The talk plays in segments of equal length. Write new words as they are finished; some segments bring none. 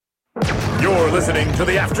You're listening to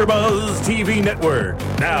the AfterBuzz TV Network,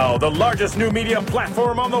 now the largest new media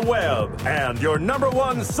platform on the web, and your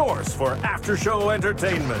 #1 source for after-show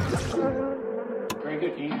entertainment. Very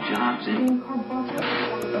good, Keith Johnson.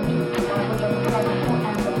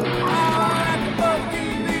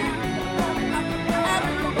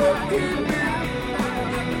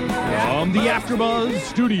 From the AfterBuzz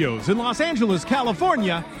Studios in Los Angeles,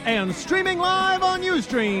 California, and streaming live on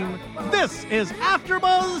Ustream, this is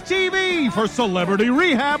AfterBuzz TV for Celebrity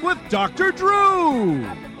Rehab with Dr. Drew.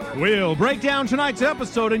 We'll break down tonight's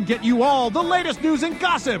episode and get you all the latest news and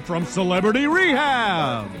gossip from Celebrity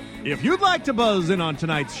Rehab. If you'd like to buzz in on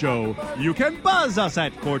tonight's show, you can buzz us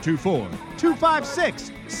at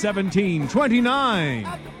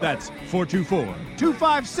 424-256-1729. That's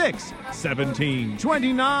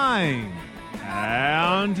 424-256-1729.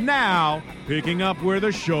 And now, picking up where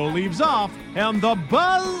the show leaves off and the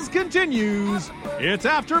buzz continues, it's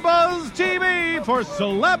AfterBuzz TV for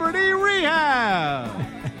Celebrity Rehab.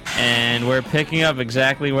 And we're picking up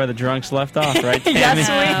exactly where the drunks left off, right, Tammy? Yes,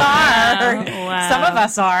 we are. Wow. Some of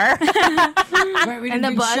us are. And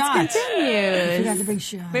the buzz continues. We got the big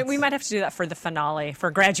shots. We might have to do that for the finale,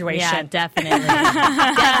 for graduation. Yeah, definitely.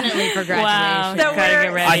 Definitely for graduation. Wow. So Gotta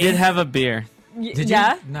get ready. I did have a beer. Did you?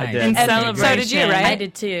 Yeah? Nice. I did. In And celebration. so did you, right? I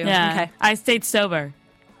did too. Yeah. Okay. I stayed sober.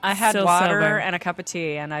 I had Still water sober. and a cup of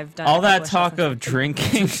tea, and I've done All a that couple talk shots. of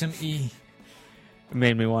drinking Some E.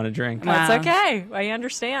 made me want to drink. Wow. That's okay. I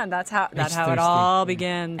understand. That's how It's it thirsty. all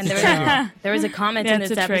begins. And there was a comment Yeah, in it's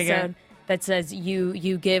this a trigger. episode that says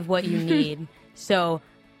you give what you need. So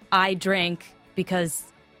I drink because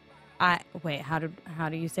wait, how do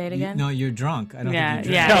you say it again? No, you're drunk. I don't Yeah, think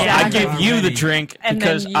you yeah, No, drink. I exactly. give you the drink And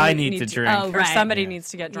because then you I need to to- drink. Oh, or right. somebody Yeah. needs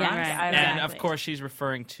to get drunk. Yeah, right. I don't And know. of course, she's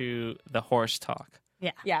referring to the horse talk.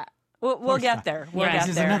 Yeah. Yeah. We'll get there. We'll Yeah, get This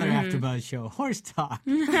is there. another AfterBuzz show. Horse talk.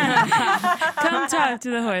 Mm-hmm. Come talk to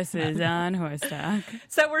the horses on Horse Talk.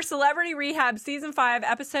 So we're Celebrity Rehab, Season 5,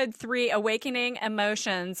 Episode 3, Awakening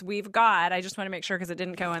Emotions. We've got, I just want to make sure because it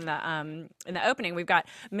didn't go in the opening, we've got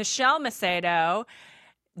Michelle Macedo,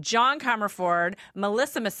 John Comerford,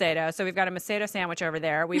 Melissa Macedo. So we've got a Macedo sandwich over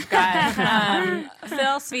there. We've got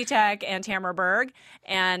Phil Svitek and Tamara Berg.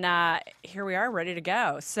 And here we are, ready to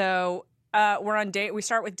go. So we're on we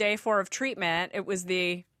start with day 4 of treatment. It was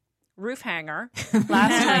the roof hanger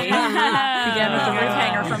last week. Began with the roof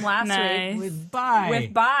hanger from last Nice. week. With bye.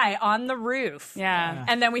 With bye on the roof. Yeah.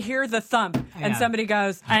 And then we hear the thump, and Yeah. somebody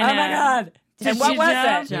goes, I "Oh my know. God!" Did And what you was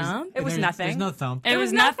jump? it? Jump? It was There's nothing. no thump. It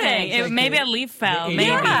was nothing. Maybe a leaf fell. It- Maybe.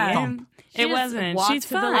 Yeah. She It just wasn't. walked She's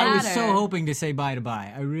to the fine. I ladder. was so hoping to say bye to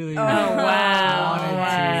bye. I really. Oh, wow.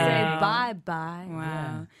 Say bye-bye. Wow.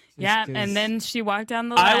 Yeah. Just Yeah, 'cause- and then she walked down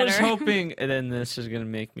the ladder. I was hoping, and then this is going to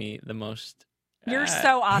make me the most. You're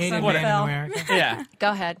so Hated awesome, man in Phil. America. Yeah.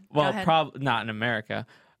 Go ahead. Well, Go ahead. probably not in America.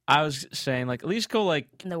 I was saying, like, at least go like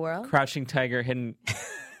In the world? Crouching Tiger, Hidden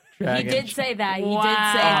He Dragon. did say that. He Wow.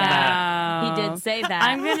 did say that. He did say that.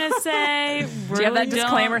 I'm gonna say. Do you have that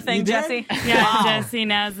disclaimer thing, You did? Jesse? Yeah, Wow. Jesse,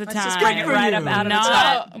 now's the Let's time. just bring it right up out of the No,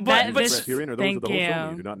 top. but but- this, Herein are those thank of the host only you.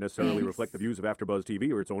 and do not necessarily reflect the views of AfterBuzz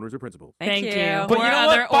TV or its owners or principals. Thank you. But or you know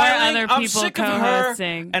other, what, Byron? or other I'm people sick of her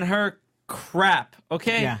co-hosting. and her crap.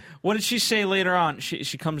 Okay. Yeah. What did she say later on?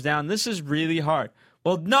 She comes down. This is really hard.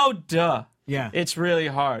 Well, no, duh. Yeah. It's really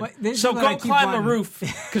hard. But this is So what I go keep climb a wanting. roof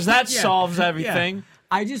because that Yeah. solves Yeah. everything.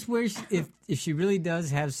 I just wish if she really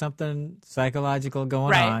does have something psychological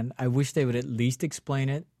going Right. on, I wish they would at least explain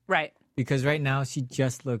it, Right. because right now she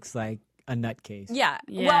just looks like a nutcase. Yeah.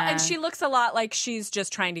 Well, Yeah. and she looks a lot like she's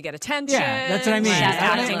just trying to get attention. Yeah, that's what I mean. She's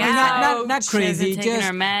acting out. Not She crazy. hasn't taken Just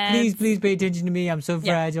her meds. please pay attention to me. I'm so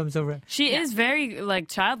Yeah. fragile. I'm so fragile. She is very like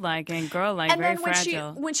childlike and girl-like, And very then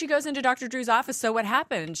fragile. when she goes into Dr. Drew's office, so what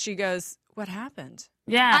happened? She goes, "What happened?"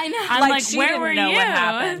 Yeah, I know. Like, I'm like, she where didn't were know you? what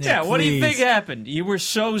happened. Yeah, what do you please. think happened? You were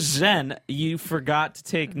so zen, you forgot to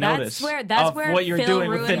take notice That's of where what you're Phil doing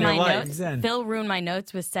ruined within my your life. notes. Zen. Phil ruined my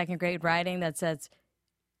notes with second grade writing that says,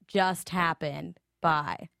 "Just happened."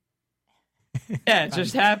 Bye. Yeah, it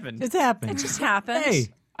just happened. It happened. It just happened. Hey,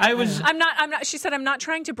 I was. I'm not. She said, "I'm not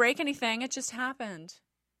trying to break anything. It just happened."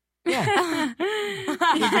 yeah.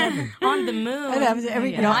 On the moon. It happens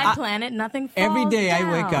every- you know, my I- planet, nothing falls Every day down.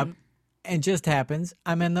 I wake up, and just happens.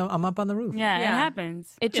 I'm up on the roof. Yeah. So it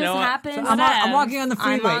happens. It You just know what? happens. I'm walking on the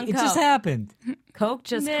I'm freeway. on It just coke. happened. Coke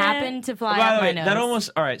just Nah. happened to fly By out the my way, nose. that almost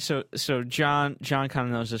all right. So John kind of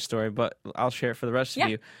knows this story, but I'll share it for the rest Yeah.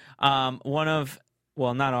 of you. One of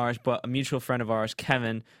not ours, but a mutual friend of ours,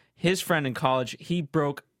 Kevin. His friend in college, he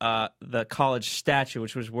broke the college statue,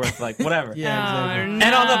 which was worth like whatever. Yeah, exactly.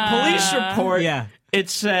 And on the police report, Yeah.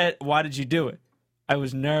 it said, "Why did you do it?" I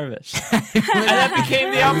was nervous. And that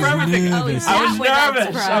became the out for everything. Oh, is I that was where that's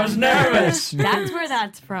nervous. from? I was nervous. That's where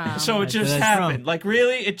that's from. So it just that's happened. from. Like,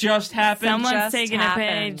 really? It just happened? Someone's just taking happened.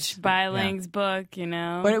 a page by Ling's book, you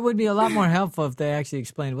know. But it would be a lot more helpful if they actually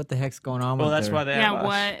explained what the heck's going on Well, with that's her. why they have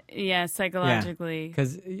us. Psychologically.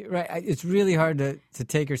 Because it's really hard to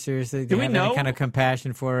take her seriously. To Do we have know? any kind of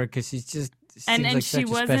compassion for her because she's just And seems like she such a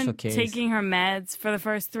special wasn't case. taking her meds for the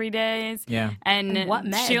first 3 days. Yeah. And What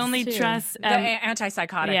meds, she only too? trusts. The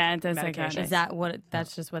antipsychotic. yeah, antipsychotic. medication. Is that what?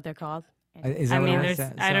 That's just what they're called. Is that I what mean, it is?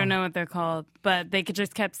 there's, I don't know what they're called, but they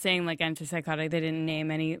just kept saying like antipsychotic. They didn't name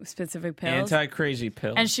any specific pills. Anti-crazy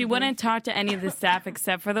pill. And she wouldn't talk to any of the staff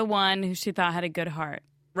except for the one who she thought had a good heart.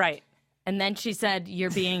 Right. And then she said,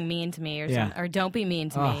 "You're being mean to me," or Yeah. something, or "Don't be mean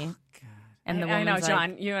to me." And the I know, woman's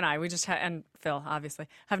John. like, You and I, we just and Phil obviously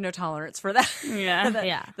have no tolerance for that. Yeah.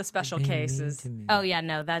 Yeah. The special Being mean cases. to me. "Oh yeah,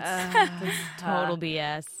 no, that's total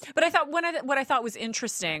BS." But I thought what I thought was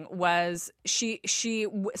interesting was she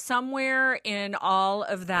somewhere in all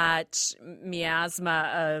of that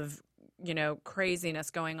miasma of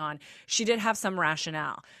craziness going on, she did have some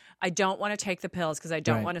rationale. I don't want to take the pills because I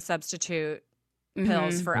don't Right. want to substitute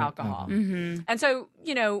pills for alcohol, Mm-hmm. and so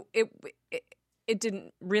it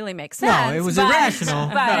didn't really make sense. No, it was but- irrational.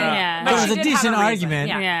 But, Yeah. but But it she was a did have decent reason. argument.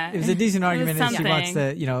 Yeah. Yeah. It was a decent argument if she something. wants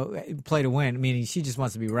to, play to win. Meaning she just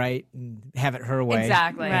wants to be right and have it her way.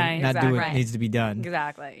 Exactly. and Right. Not Exactly. do what Right. needs to be done.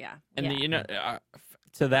 Exactly. Yeah. And Yeah.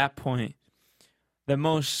 to that point,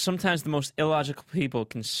 sometimes the most illogical people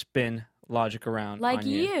can spin logic around Like on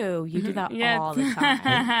you. you do that Yeah. all the time.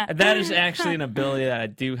 And that is actually an ability that I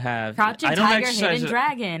do have. Project I don't Tiger exercise Hidden it,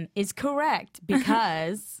 Dragon is correct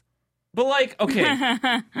because but like, okay,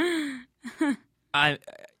 I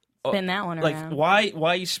spin that one like around. why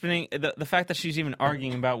are you spinning the fact that she's even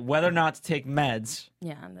arguing about whether or not to take meds?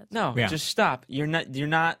 Yeah, that's No, Yeah. just stop.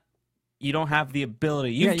 You don't have the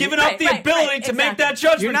ability. You've Yeah, given right, up the right, ability right, to make exactly. that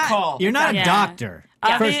judgment You're not. call. You're not Yeah. a doctor.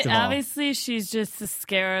 First of all, Obviously, she's just a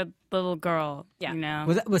scared little girl. Yeah. You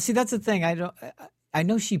know. well, see, that's the thing. I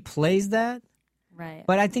know she plays that, right.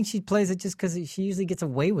 but I think she plays it just because she usually gets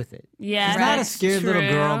away with it. Yeah, She's not a that's scared little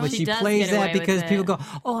true. girl, but She she does plays get away that with because it. people go,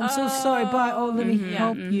 "Oh, I'm so sorry, bye. Oh, let me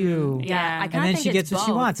help you." Yeah, I And kinda then think she it's gets what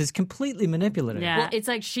she both. wants. It's completely manipulative. Yeah. Well, it's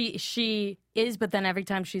like she is, but then every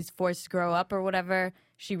time she's forced to grow up or whatever,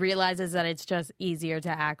 she realizes that it's just easier to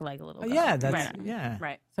act like a little girl. Yeah, that's Right. yeah.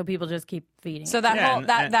 Right. So people just keep feeding. So it. that Yeah, whole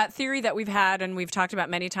and- that theory that we've had and we've talked about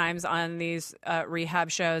many times on these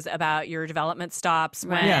rehab shows about your development stops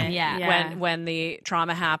when Right. Yeah. when the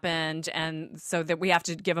trauma happened, and so that we have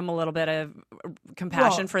to give them a little bit of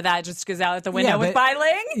compassion Well, for that. Just goes out the window yeah, with but-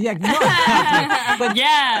 Biling. Yeah, no, but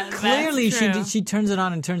Yeah, clearly that's true. she turns it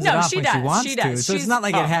on and turns No, it off she when does. she wants She to. does. So it's She's- not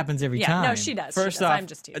like it happens every Yeah, time. no, she does. First she does. off, I'm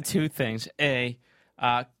just teasing. two things.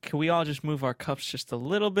 Can we all just move our cups just a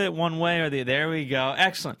little bit one way or the? There we go.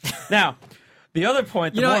 Excellent. Now, the other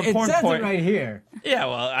point, the You know, more it important says point. it right here. Yeah,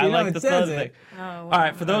 well, I You know, like it the says thing. it. All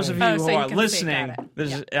right, for those of you Oh, who so you are can listening, speak at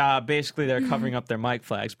this is basically they're covering up their mic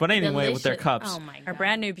flags. But anyway, with their Delicious. cups. Oh my Our god.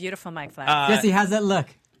 brand new beautiful mic flag. Jesse, how's that look?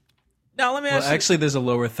 Now let me Well, ask you. actually, there's a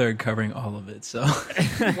lower third covering all of it. So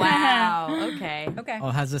Wow. Okay. okay. Oh,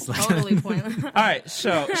 how's this look? Totally pointless. All right,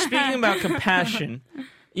 so speaking about compassion,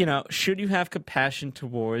 should you have compassion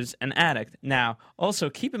towards an addict? Now, also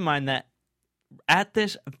keep in mind that at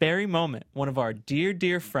this very moment, one of our dear,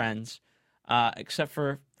 dear friends, except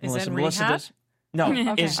for Is Melissa, in Melissa rehab? does.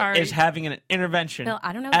 No, Okay. is having an intervention Bill,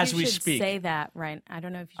 I don't know as if we you should speak. say that right. I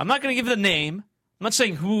don't know if you I'm not going to give the name. I'm not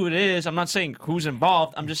saying who it is. I'm not saying who's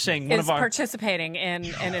involved. I'm just saying one Is of our. participating in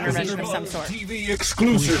an intervention of some sort. TV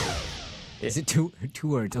exclusive. Is it two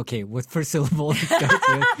words? Okay, what first syllable? it starts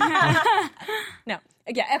with? No.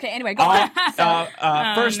 Yeah. Okay. Anyway, go on.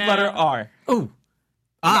 First no. letter R. Ooh.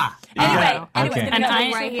 Ah. Anyway, Okay. And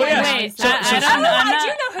I right wait, here. wait. So- I so- don't. Oh, I'm I not, do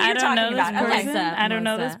know who I you're don't talking know this about. Okay. person. Melissa, I don't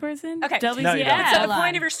know this Melissa. person. Okay. WTF. No, you don't. So the Hold point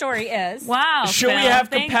on. of your story is Wow. Should we Phil, have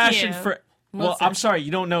thank compassion you. for? Well, Melissa. I'm sorry,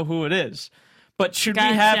 you don't know who it is, but should we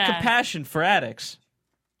have Gotcha. compassion for addicts?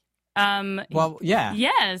 Well, yeah.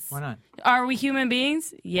 Yes. Why not? Are we human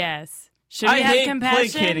beings? Yes. Should I we have hate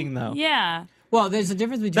compassion? placating, though. Yeah. Well, there's a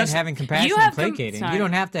difference between That's- having compassion You and have placating. sorry. You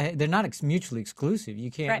don't have to. They're not mutually exclusive. You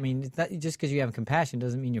can't. I Right. mean, it's not, just because you have compassion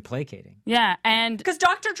doesn't mean you're placating. Yeah. And because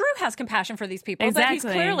Dr. Drew has compassion for these people, but he's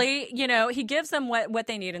Exactly. clearly, he gives them what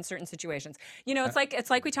they need in certain situations. It's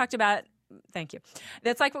like we talked about. Thank you.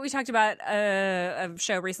 That's like what we talked about a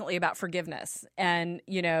show recently about forgiveness, and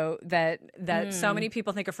that so many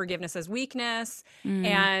people think of forgiveness as weakness,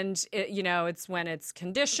 and it's when it's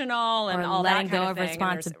conditional and Or all letting that kind go of of thing. And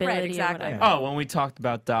there's- responsibility right? or Exactly. whatever. Oh, when we talked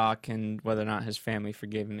about Doc and whether or not his family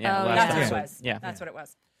forgave him. Yeah, Oh, last That's what it episode. was. Yeah. That's what it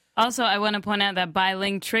was. Also, I want to point out that Bai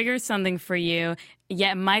Ling triggers something for you,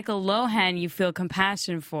 yet Michael Lohan you feel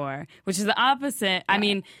compassion for, which is the opposite. I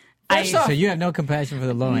mean, So you have no compassion for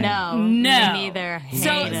the low end? No, No. me neither. So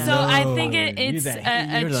I think it's You're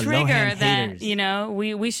a the trigger Lohan that, haters. you know,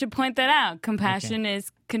 we should point that out. Compassion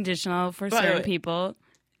is conditional for certain wait. people.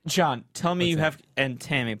 John, tell me you have, and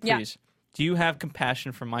Tammy, Yeah. please. Do you have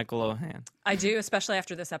compassion for Michael Lohan? I do, especially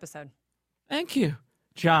after this episode. Thank you.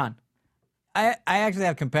 John. I actually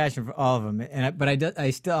have compassion for all of them, but I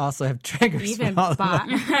still also have triggers Even for all of Bob.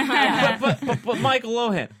 them. But Michael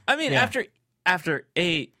Lohan. I mean, Yeah. after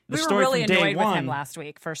the We were story really from day annoyed with one. him last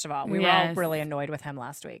week, first of all. We were Yes. all really annoyed with him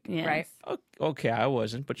last week, Yes. right? Okay, I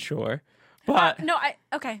wasn't, but sure. But No, I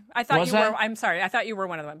thought Was you were. I? I'm sorry. I thought you were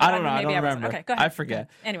one of them. I don't know. I Maybe don't wasn't. remember. Okay, go ahead. I forget.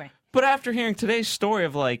 Anyway. But after hearing today's story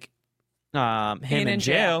of like him in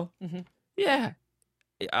jail, Mhm. yeah.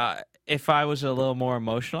 If I was a little more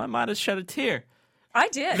emotional, I might have shed a tear. I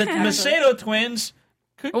did. The Macedo twins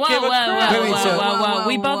could Whoa, give whoa, a crap. whoa, Wait, whoa, so- whoa.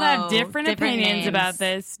 We both have Whoa. different opinions names. about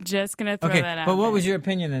this. Just gonna throw Okay, that out. but what there. was your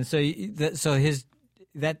opinion then? So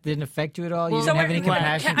that didn't affect you at all? You Well, didn't so have any wait, wait,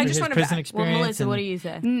 compassion I for just his wanna- prison well, experience? Well, Melissa, and- what do you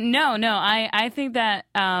say? No. I think that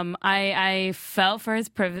I felt for his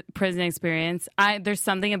prison experience. There's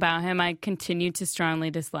something about him I continue to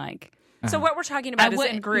strongly dislike. So what we're talking about I is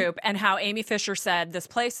would- in group, and how Amy Fisher said this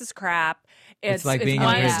place is crap. It's like being in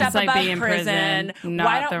one prison. step It's like above being in prison. prison. Not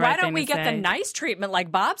Why the don't right Why don't thing we to get the say. nice treatment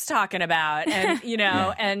like Bob's talking about? And you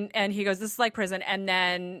know, and he goes, this is like prison, and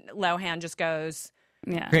then Lohan just goes.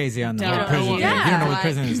 Yeah. Crazy on the Don't whole know prison. what thing. it's You don't know what like.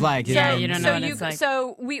 prison is like. Yeah, know? you don't know what it's like.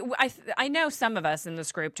 So I know some of us in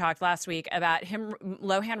this group talked last week about him,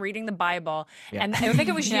 Lohan reading the Bible, and I think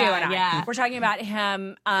it was you Yeah, and I. yeah. We're talking about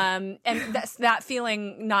him, and that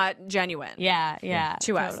feeling not genuine. Yeah,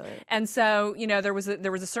 To us, totally. and so there was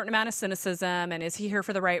a certain amount of cynicism, and is he here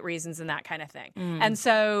for the right reasons, and that kind of thing. And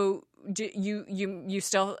so, do you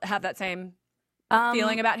still have that same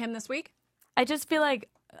feeling about him this week? I just feel like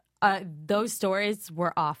those stories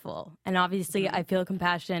were awful. And obviously, I feel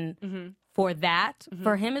compassion for that.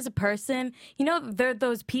 For him as a person, they're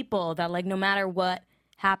those people that, like, no matter what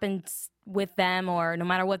happens with them or no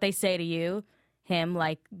matter what they say to you,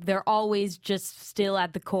 like, they're always just still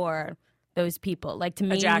at the core, those people. Like, to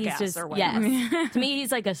me, jackass he's just, or whatever. yes. To me,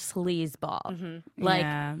 he's like a sleazeball. Like,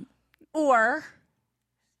 Yeah. Or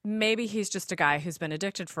maybe he's just a guy who's been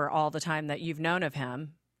addicted for all the time that you've known of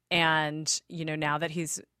him. And, now that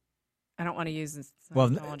he's, I don't want to use this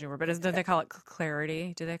technology word, but do they call it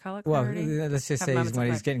clarity? Do they call it Well, clarity? let's just Have say moments of when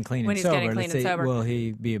he's clarity. getting clean When and he's sober. getting clean Let's and say, sober. will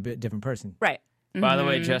he be a bit different person? Right. By the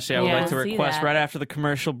way, Jesse, I would Yeah, like to we'll see request that. right after the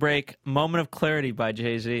commercial break, "Moment of Clarity" by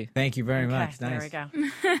Jay-Z. Thank you very much. Okay, Nice. there we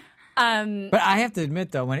go. But I have to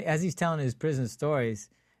admit, though, as he's telling his prison stories,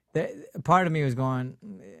 part of me was going,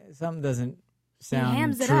 something doesn't he sound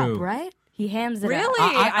hams it true. up, right? He hams it Really?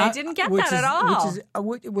 up. I didn't get which that at is- all.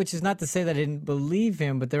 Which is not to say that I didn't believe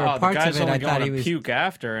him, but there were Oh, the parts guy's of it only I going thought to he was. puke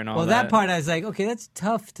after and all Well, that part I was like, okay, that's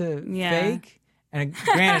tough to Yeah. fake. And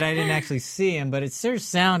granted, I didn't actually see him, but it sure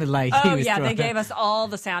sounded like he Oh was. yeah, they throwing- gave us all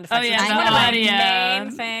the sound effects. Oh, yeah, Which is the one of my audio.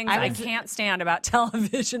 main things I can't stand about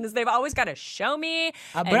television is they've always got to show me.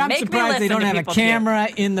 But and I'm make me surprised they listen don't to have a people puke. camera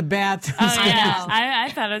in the bathroom. Oh yeah,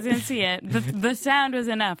 I thought I was gonna see it. The sound was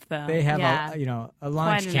enough though. They have Yeah. a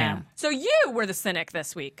launch Quite cam. enough. So you were the cynic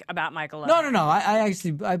this week about Michael. No, Lohan. I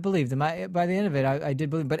actually believed him. By the end of it, I did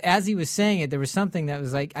believe. But as he was saying it, there was something that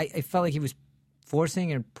was like I felt like he was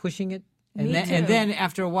forcing and pushing it. And then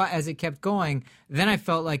after a while, as it kept going, then I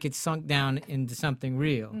felt like it sunk down into something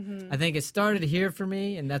real. I think it started here for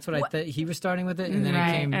me, and that's what I thought he was starting with it, and then right,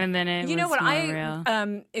 it came. and then it You know was what more I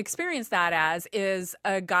real. experienced that as is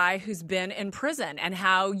a guy who's been in prison and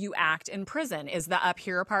how you act in prison is the up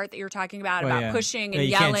here part that you're talking about Well, yeah. pushing Yeah, and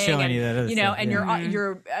you can't yelling show and any of that other stuff, and yeah.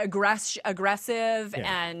 you're aggressive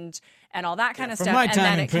and all that kind of From stuff. my and time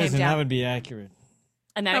then in it came prison, down, that would be accurate.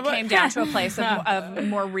 and then it came down to a place of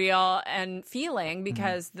more real and feeling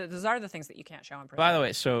because those are the things that you can't show in prison. By the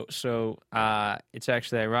way, so it's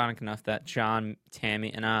actually ironic enough that John,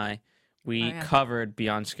 Tammy, and I covered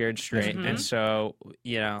Beyond Scared Straight, and so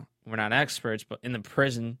we're not experts, but in the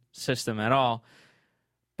prison system at all.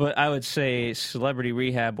 But I would say celebrity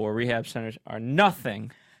rehab or rehab centers are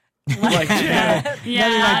nothing like jail. Yeah,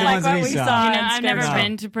 like the ones what we we saw. saw. I've never No.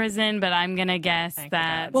 been to prison, but I'm gonna guess Thank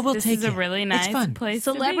that God. Well, we'll this take is a you. really It's nice fun. place.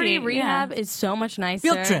 Celebrity to be. rehab Yeah. is so much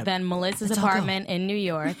Field nicer trip. than Melissa's Let's all go. apartment in New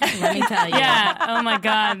York. Let me tell you. Yeah. Oh my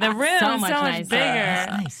God, the room So is much so much nicer.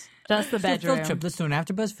 bigger. Nice. Just the bedroom. Field trip. Let's do an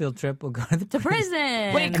AfterBuzz field trip. We'll go to the Prison.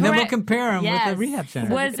 and then we'll correct. compare them Yes. with the rehab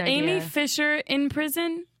center. Was good Amy idea. Fisher in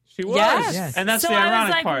prison? She was, Yes. and that's so the I was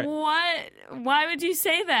ironic like, part. what? Why would you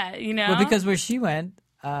say that? Well, because where she went,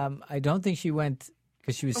 I don't think she went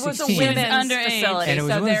because she was It was 16. a women's underage. facility. and it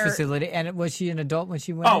was so a women's they're- facility. And was she an adult when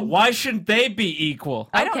she went? Oh, in? why shouldn't they be equal?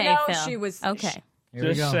 I don't Okay, know Phil. if she was. Okay. Here we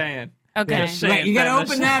Just go. saying. Okay. Just saying, Wait, you got to fellas.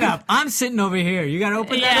 open that up. I'm sitting over here. You got to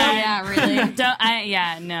open that up. Yeah, really.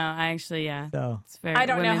 Yeah. So It's very, I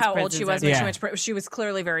don't know women's how old she prisons was are- when Yeah. she went. She was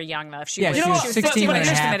clearly very young, though. She Yeah, was, she was 16 when when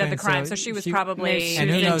she it committed the happened, crime, so so she was she- probably And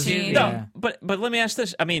who knows who- 15. yeah. But let me ask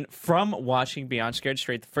this. I mean, from watching Beyond Scared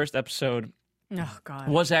Straight, the first episode Oh God.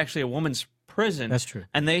 was actually a woman's prison. That's true.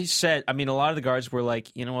 And they said, I mean, a lot of the guards were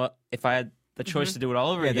like, you know what? If I had the choice to do it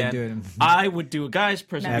all over Yeah, they'd again, do it. I would do a guy's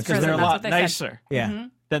prison Men's because they're a prison, that's lot what they said. nicer yeah,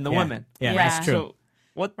 than the yeah. women. Yeah, Yeah. that's true. So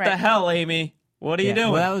what Right. the hell, Amy? What are you Yeah.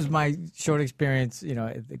 doing? Well, that was my short experience,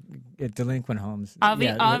 at delinquent homes. the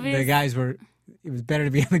obvious- guys were. It was better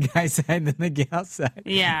to be on the guy's side than the gal's side.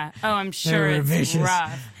 Yeah. Oh, I'm sure were it's vicious.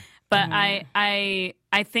 rough. But I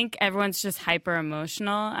think everyone's just hyper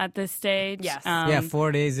emotional at this stage. Yes. Yeah,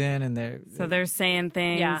 4 days in, and they're So they're saying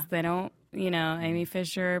things Yeah. they don't. Amy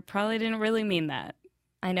Fisher probably didn't really mean that.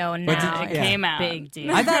 I know, and But now did- It yeah. came out. big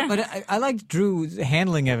deal. I thought, but I liked Drew's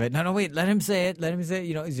handling of it. No, wait, let him say it. Let him say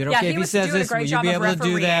it. Is it Yeah, okay he if he was says doing a this? great Will you job be of able to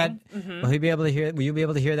do that? refereeing. Will he be able to hear? Will you be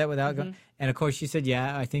able to hear that without going? And of course, she said,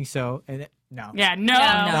 "Yeah, I think so." And no, Yeah, no.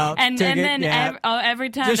 No, And took it, then yeah.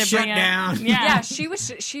 every time Just they bring shut up, down. Yeah. Yeah, she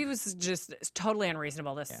was just totally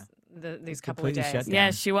unreasonable these couple of Completely days. shut down.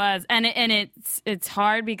 Yeah, she was, and it's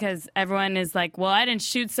hard because everyone is like, "Well, I didn't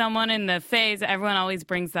shoot someone in the face." Everyone always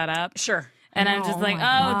brings that up, Sure. and I'm just Oh like, my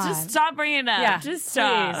 "Oh, God. just stop bringing it up. Yeah, just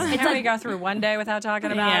stop." Please. Can we go through one day without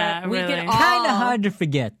talking about Yeah, it? we really. could all kind of hard to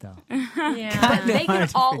forget though. Yeah. They hard could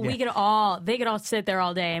to all. forget. They could all sit there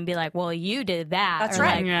all day and be like, "Well, you did that." That's Or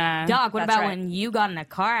right. Like, Yeah. Doc, what That's about right. when you got in a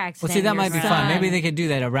car accident? Well, see, that Your might be fun. son- Maybe they could do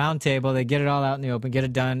that. A round table. They get it all out in the open, get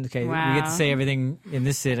it done. Okay, we get Wow. to say everything in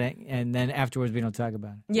this sitting, and then afterwards we don't talk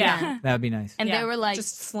about it. Yeah. That would be nice. And Yeah. they were like,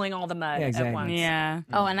 just sling all the mud Yeah, exactly. at once. Yeah.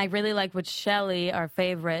 "Oh," and I really like what Shelly, our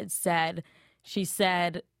favorite, said. She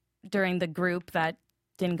said during the group that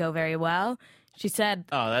didn't go very well. She said,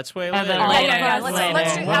 oh, that's way Oh, later. the Oh, later. yeah,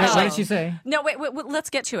 let's do What actually- did she say? No, wait, let's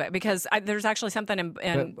get to it because there's actually something in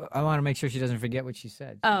But I want to make sure she doesn't forget what she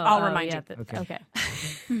said. "Oh, I'll remind yeah, you. Okay.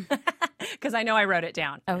 because I know I wrote it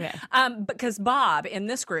down. Okay. Because Bob in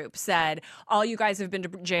this group said, all you guys have been to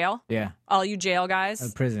jail, Yeah, all you jail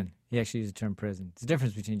guys. prison. He actually used the term prison. It's the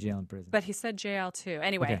difference between jail and prison. But he said jail too.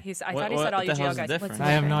 Anyway, Okay. I What- thought he what said all the you jail hell's the guys. difference?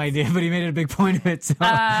 I have no idea, but he made a big point of it. So.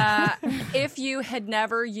 If you had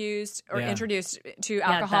never used or Yeah. introduced to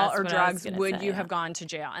alcohol that's or what I was drugs, gonna would say, you yeah. have gone to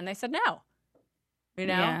jail? And they said no. You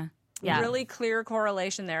know, Yeah. Yeah. really clear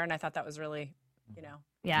correlation there, and I thought that was really, yeah,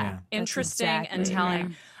 Yeah. that's interesting and exactly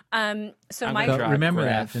telling. So I'm Mike, gonna So draw a remember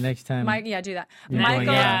graph. that the next time. Mike, yeah, do that. You're Michael,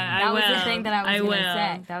 going Yeah, I That was will. the thing that I was I going to will.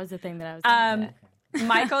 say. That was the thing that I was going to say.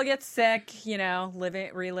 Michael gets sick.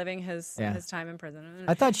 Reliving his Yeah. his time in prison.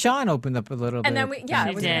 I thought Sean opened up a little bit. And then we, yeah, She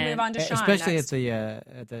I was going to did. move on to Sean. especially next.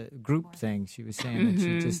 at the group thing. She was saying that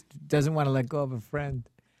she just doesn't want to let go of a friend.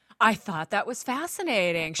 I thought that was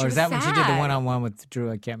fascinating. She Or was is that when she did the sad. one-on-one with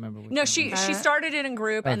Drew? I can't remember. Which No, one. she started it in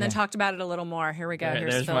group and then Okay. talked about it a little more. Here we go.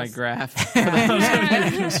 Here's There's my Phil's. graph. For those of you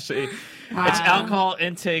who can see. It's alcohol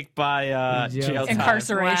intake by Jail jail time.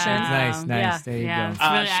 Incarceration. Wow. Nice. Yeah. There you Yeah, go. it's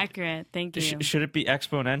really sh- accurate. Thank you. Should it be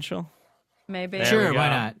exponential? Maybe. There Sure, we why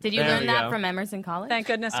go. not? Did you There learn we that go. from Emerson College? Thank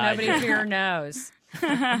goodness I nobody did. here knows.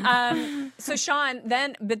 So Sean,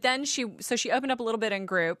 then she opened up a little bit in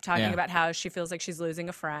group talking Yeah. about how she feels like she's losing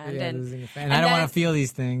a friend Yeah, and losing a fan. I don't then- want to feel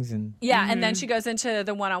these things. And yeah, and then she goes into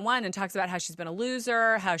the one-on-one and talks about how she's been a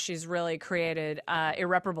loser, how she's really created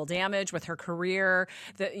irreparable damage with her career,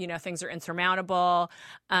 that things are insurmountable.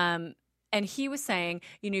 And he was saying,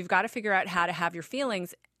 you've got to figure out how to have your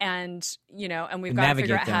feelings, and we've And got to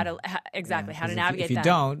figure navigate out them. how to 'cause navigate if you them.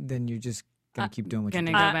 don't, then you're just gonna keep doing what you're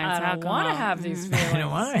Gonna doing. go back I to don't want to alcohol. have these feelings. I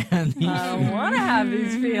don't want to have these. I don't want to have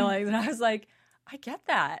these feelings. And I was like, I get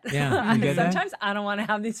that. Yeah, you get that? Sometimes I don't want to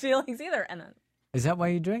have these feelings either. And then, Is that why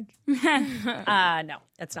you drink? no,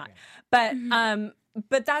 it's not.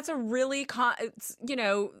 But that's a really,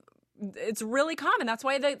 it's really common. That's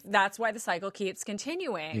why the cycle keeps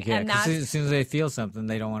continuing. Yeah, and 'cause that's as soon as they feel something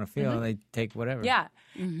they don't want to feel, they take whatever. yeah.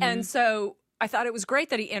 And so I thought it was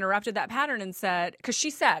great that he interrupted that pattern and said, because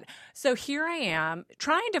she said, so here I am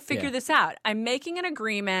trying to figure Yeah. this out. I'm making an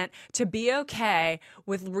agreement to be okay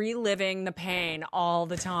with reliving the pain all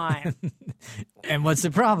the time. And what's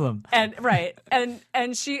the problem? and right.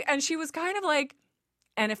 And she was kind of like,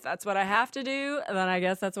 and if that's what I have to do, then I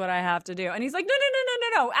guess that's what I have to do. And he's like,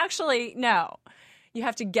 no. Actually, no. You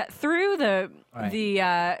have to get through the Right.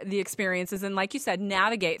 the experiences, and like you said,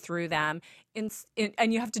 navigate through them.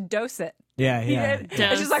 And you have to dose it. Yeah. And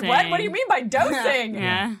she's like, what? What do you mean by dosing?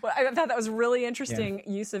 Yeah. Well, I thought that was really interesting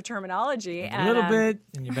use of terminology. A little bit,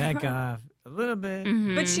 and you back off. A little bit.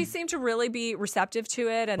 But she seemed to really be receptive to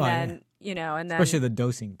it, and then and then especially the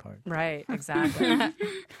dosing part. right, exactly.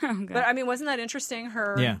 But I mean, wasn't that interesting?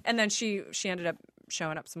 Yeah. And then she ended up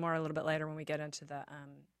showing up some more a little bit later when we get into the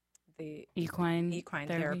Equine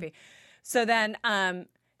therapy. So then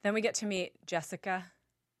we get to meet Jessica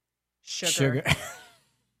Sugar.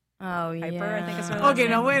 Oh, Piper, yeah. I think is her last Okay,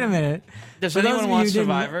 name. now wait a minute. Does For those anyone of watch you who didn't-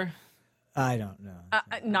 Survivor? I don't know.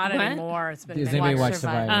 Not What? anymore. It's been Does many anybody years. watch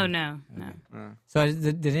Survivor? Oh no. So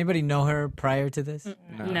did anybody know her prior to this?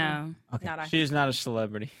 No. Okay. Not I. She is not a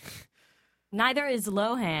celebrity. Neither is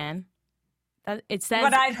Lohan. It says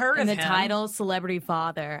But I'd heard in of the him. title "Celebrity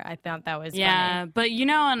Father." I thought that was Yeah, but you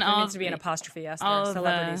know, on There all needs to be an apostrophe S there. all of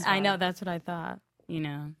Celebrities. funny. I know that's what I thought. you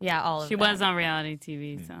know, Yeah, all of she that. was on reality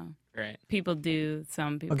TV, so Right. people do.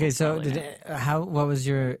 Some people. Okay, so probably don't. what was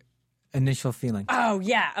your initial feeling? Oh,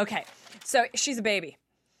 yeah. Okay. So she's a baby.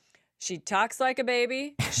 She talks like a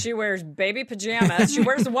baby. She wears baby pajamas. She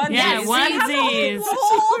wears onesies. Yeah, She has a onesies.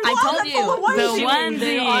 whole I told closet full of you. The onesies.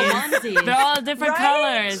 They are onesies. They're all different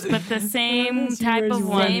Right? colors, but the same type of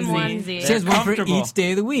Same onesie. onesie. She has one for comfortable. each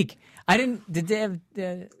day of the week. I didn't. Did they have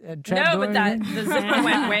a trap No, door but in there? the zipper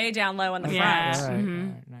went way down low on the Yeah. front. All right, Mhm.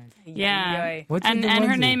 all right, nice. Yeah, Yay. What's in and the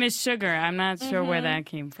her onesie? name is Sugar. I'm not sure where that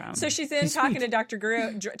came from. So she's in talking to Dr.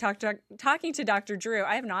 Drew, talking to Dr. Drew.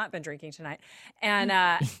 I have not been drinking tonight, and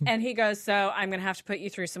and he goes, "So I'm going to have to put you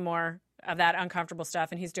through some more of that uncomfortable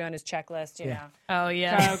stuff." And he's doing his checklist, you know. Oh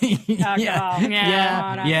yeah. Coke, alcohol,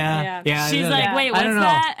 Yeah. Yeah. She's like, Yeah. wait, I what's don't know.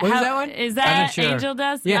 that? What is How- that one? Is I'm not that sure. angel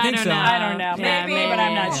dust? Yeah, I I think don't so. know. I don't know. Yeah, Maybe, but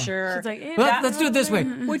I'm not sure. She's like, Well, let's do it this way.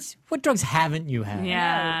 What drugs haven't you had?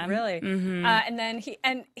 Yeah, No, really. Mhm. And then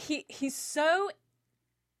he's so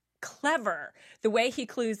clever the way he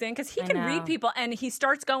clues in because he I can know. read people, and he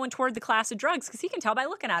starts going toward the class of drugs because he can tell by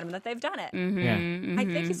looking at them that they've done it. Mhm, I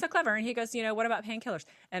mhm. think he's so clever. And he goes, what about painkillers?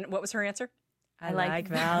 And what was her answer? I like like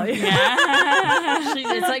Valium.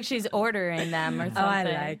 It's like she's ordering them or something. Oh, I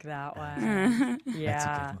like that one. Yeah. That's a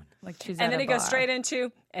good one. Like she's And at then a he goes bar. straight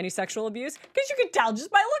into any sexual abuse because you can tell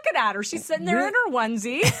just by looking at her. She's sitting there in her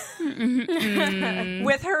onesie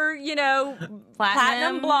with her,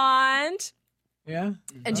 platinum blonde. Yeah.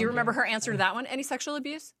 And do you remember her answer to that one? Any sexual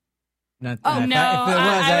abuse? Not, Oh if no, it was,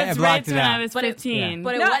 I was blocked raped it when out. I was 15.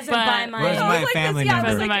 But it No, wasn't but- by my. Wasn't I my was like family this, yeah, I member.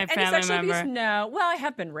 was Wasn't my like, any family sexual abuse? member. No. Well, I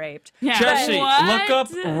have been raped. Yeah. Jesse, What? look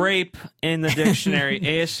up rape in the dictionary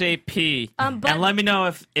ASAP, but- and let me know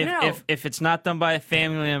if No. it's not done by a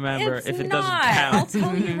family member, It's if it not. doesn't I'll count.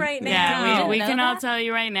 tell you right now. Yeah, we know can all that? tell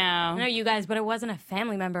you right now. No, you guys, but it wasn't a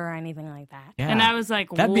family member or anything like that. Yeah. And I was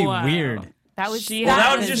like, That'd be whoa. weird. That was She Well, had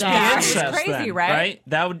that would a just be bizarre- That incest, was crazy, then, right?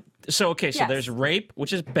 That would. So okay, so Yes. there's rape,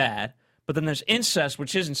 which is bad, but then there's incest,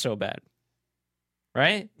 which isn't so bad,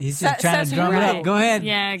 right? He's just So- trying so to drum it right. up. Go ahead.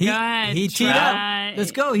 Yeah, He- go ahead. He teed Try. up.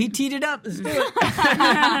 Let's go. He teed it up. Let's do it.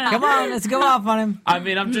 Come on. Let's go off on him. I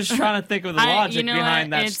mean, I'm just trying to think of the logic you know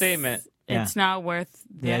behind what? that It's- statement. It's not worth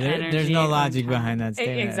the Yeah, energy. there's no and logic time. behind that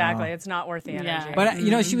statement. at Exactly. all. It's not worth the energy. Yeah.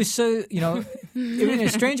 But she was so, in a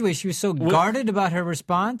strange way, she was so guarded about her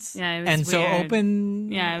response. Yeah, it was and so weird.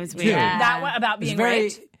 open. Yeah, it was too. weird. That one about It was being very,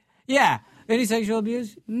 raped? yeah. Any sexual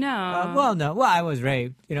abuse? No. Well, no. Well, I was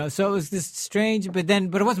raped. So it was this strange, but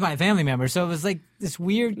it wasn't my family member. So it was like this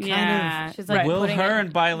weird kind Yeah. She's like Will putting her it-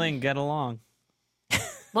 and Bailing get along?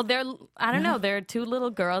 Well, I don't know. They're two little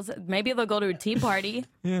girls. Maybe they'll go to a tea party,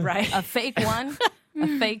 Right. a fake one,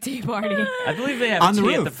 a fake tea party. I believe they have On the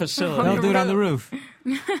tea at roof. the of. facility. They'll do it on the roof.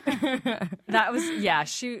 That was, yeah,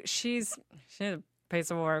 she's a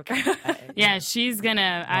piece of work. Yeah, she's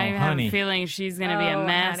gonna. I have honey. a feeling she's gonna be a Oh,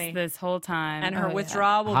 mess honey. this whole time. And her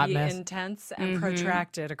withdrawal will Hot be mess. intense and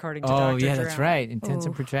protracted, according to Oh, Dr. yeah, Drew. that's right. Intense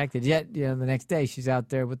and protracted. Yet, the next day she's out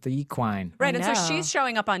there with the equine. Right, and so know. she's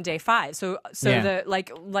showing up on day 5. So Yeah. the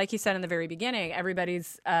like you said in the very beginning,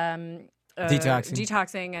 everybody's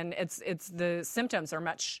Detoxing. and it's the symptoms are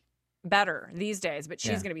much better these days. But she's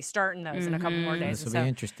Yeah. going to be starting those in a couple more days. This will and be so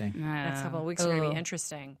interesting. next couple of weeks are going to Ugh. be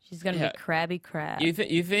interesting. She's gonna Yeah. be crabby crab.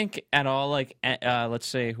 You think at all like let's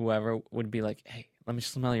say whoever would be like, hey, let me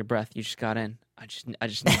smell your breath. You just got in. I just need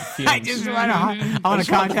the fumes. I just want a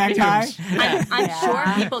just want the contact high. fumes. I'm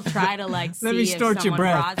sure people try to see Let me if snort your someone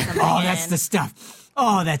breath. brought something Oh, that's in. the stuff.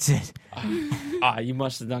 Oh, that's it. You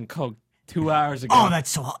must have done coke 2 hours ago. Oh, that's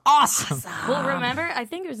so awesome. Well, remember, I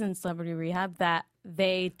think it was in Celebrity Rehab that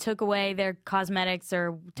they took away their cosmetics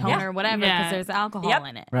or toner or whatever because Yeah. there's alcohol Yep.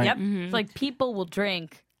 in it. Right. Yep. It's like people will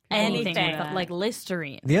drink anything Anything with, with like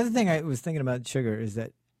Listerine. The other thing I was thinking about Sugar is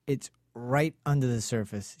that it's right under the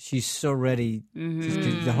surface. She's so ready.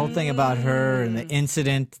 The whole thing about her and the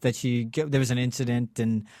incident that there was an incident,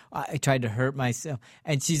 and I tried to hurt myself,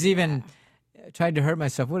 and she's even tried to hurt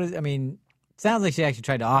myself. Sounds like she actually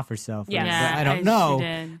tried to off herself. Yeah, I don't she know,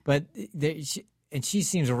 did. but she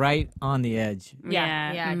seems right on the edge.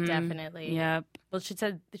 Yeah, definitely. Yep. Well,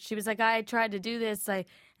 she was like, I tried to do this,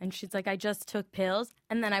 and she's like, I just took pills,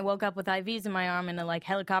 and then I woke up with IVs in my arm in a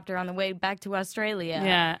helicopter on the way back to Australia.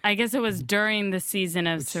 Yeah, I guess it was during the season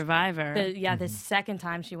of Survivor. The second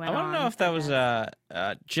time she went I on. want to know if that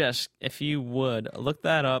was Jess, if you would look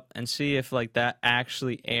that up and see if that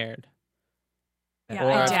actually aired. Yeah,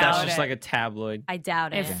 Or I if that's doubt just it. like a tabloid. I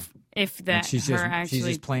doubt it. If that She's her just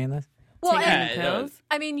actually playing this. Well, taking and- pills.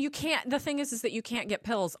 I mean, you can't. The thing is that you can't get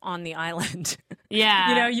pills on the island.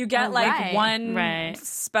 Yeah. You get right. one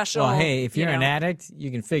special. Well, hey, if you're an know. addict,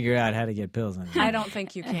 you can figure out how to get pills on it. I don't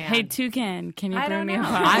think you can. Hey, Toucan, can you I bring don't me a know.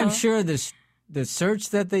 bottle? I'm sure the search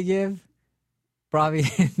that they give probably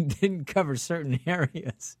didn't cover certain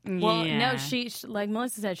areas. Well, Yeah. no, she like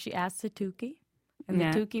Melissa said, she asked the Tukey, and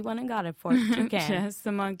Yeah. the Tukey went and got it for her. Toucan. Yes,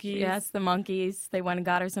 the monkeys. She asked the monkeys. They went and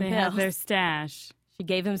got her some They pills. have their stash. She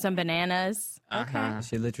gave him some bananas.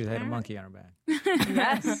 She literally had a monkey on her back.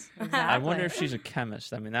 Yes, I wonder if she's a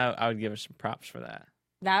chemist. I mean, I would give her some props for that.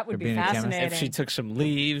 that would For be being a chemist. fascinating. If she took some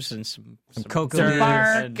leaves and some coca dirt leaves.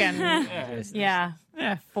 bark and yeah,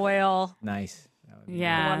 foil. Nice. That would be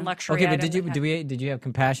Yeah. One luxury. Okay, but item did you have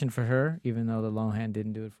compassion for her, even though the Lohan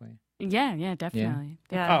didn't do it for you? Yeah, definitely.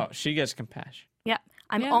 Yeah. Oh, she gets compassion. Yeah.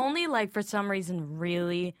 I'm Yeah. only for some reason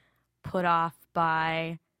really put off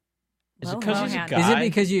by. Is it because he's a Lohan. guy? Is it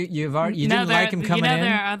because you didn't like him coming in?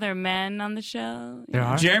 there are other men on the show. There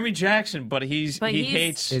are. Jeremy Jackson, but he he's-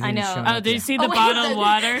 hates. It didn't I know. show Oh, up did you yet. see the wait, bottled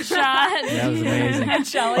water shot? That was amazing.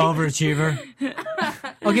 Overachiever.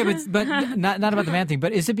 Okay, but not about the man thing.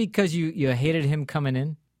 But is it because you hated him coming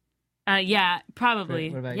in? Yeah, probably.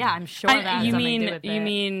 What about Yeah, you? I'm sure that has you something mean to do with you it.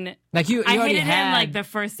 mean Like you I already hated had him the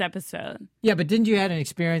first episode. Yeah, but didn't you had an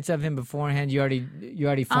experience of him beforehand? You already formed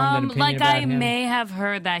an opinion about I him. may have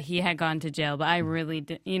heard that he had gone to jail, but I really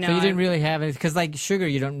did. You know, So you didn't really have it because Sugar,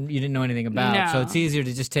 you didn't know anything about. No. So it's easier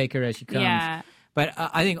to just take her as she comes. Yeah. But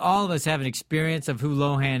I think all of us have an experience of who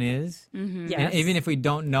Lohan is, Yes. and even if we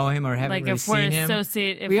don't know him or haven't really if we're seen him,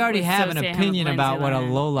 associate, we already have an opinion about what a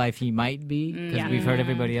lowlife he might be because Yeah. we've heard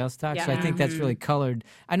everybody else talk. So I think that's really colored.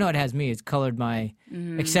 I know it has me. It's colored my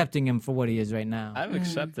accepting him for what he is right now. I've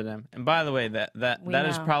accepted him. And by the way, that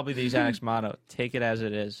is know. probably these addicts' motto. Take it as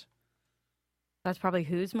it is. That's probably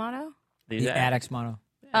whose motto? These The addict's motto.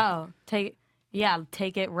 Oh, take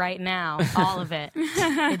it right now, all of it,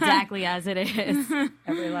 exactly as it is.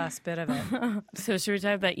 Every last bit of it. So should we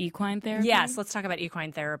talk about equine therapy? Yes, let's talk about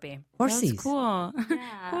equine therapy. Horsies. That's cool.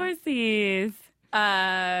 Horsies.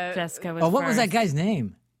 Jessica was Oh, what was that first. guy's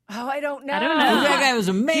name? Oh, I don't know. I don't Oh, know. that guy was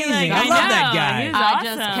amazing. Like, I love that know. guy. He's I awesome.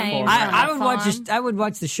 just came. I from would the watch. farm. I would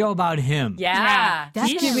watch the show about him. Yeah. That's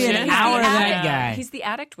Just give me an should. hour of He's the that addict- guy. He's the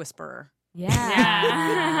addict whisperer.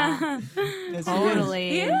 Yeah, totally.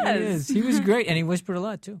 He He is. is. He was great, and he whispered a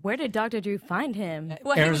lot too. Where did Dr. Drew find him?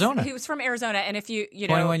 Well, Arizona. He was from Arizona, and if you know,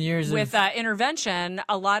 21 years with of- intervention,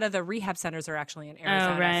 a lot of the rehab centers are actually in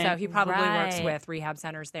Arizona. right. So he probably works Right. with rehab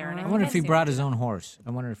centers there. And I wonder if he I've seen brought him. his own horse.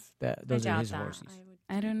 I wonder if those I are doubt his that. horses.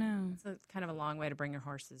 I don't know. It's kind of a long way to bring your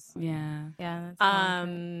horses. Yeah. Yeah,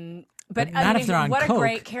 that's But not I if mean, they're on what coke. a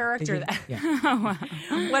great character! They could-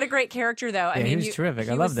 yeah. What a great character, though. I Yeah, mean, he was terrific.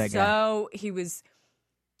 I love that guy. So he was.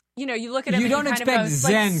 You know, you look at him. You and don't he kind expect of goes,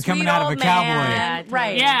 Zen like, coming sweet out of old a cowboy. man. Yeah,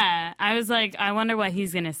 right? Yeah. I was like, I wonder what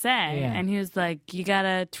he's gonna say. Yeah. And he was like, you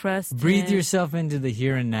gotta trust Breathe him. yourself into the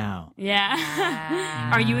here and now.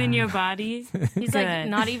 Yeah. Are you in your body? He's like Good.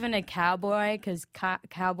 not even a cowboy because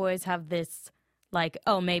cowboys have this like,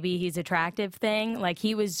 oh, maybe he's attractive thing. Like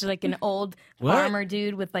he was just like an old What? farmer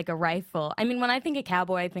dude with like a rifle. I mean, when I think of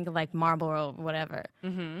cowboy, I think of like Marlboro or whatever.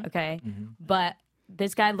 Mm-hmm. Okay, but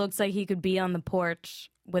this guy looks like he could be on the porch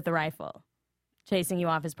with a rifle, chasing you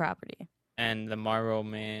off his property And the Marlboro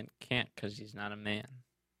man can't because he's not a man.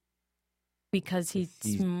 because he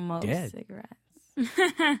He's smokes dead.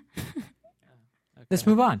 cigarettes. Let's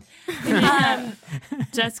move on.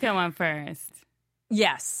 Jessica went first.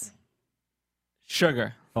 Yes.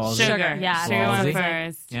 Sugar. Ballsy. Sugar. Yeah, Sugar went Ballsy.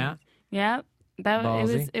 first. Yeah. Yep.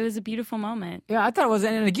 Ballsy. It was a beautiful moment. Yeah, I thought it was,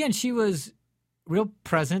 and again, she was real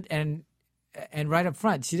present and right up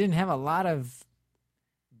front. She didn't have a lot of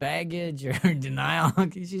baggage or denial.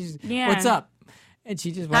 She's Yeah. what's up, and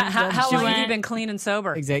she just went. How she long have went- you been clean and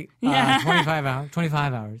sober? Exactly. Yeah. 25 hours.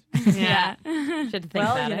 25 hours. Yeah. Should think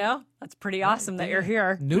Well, about you it. know, that's pretty awesome that you're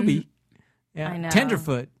here. Newbie. Yeah. I know.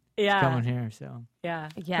 Tenderfoot. Yeah. Coming here. So. Yeah.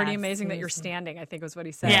 Yeah, Pretty amazing that you're seriously. standing, I think was what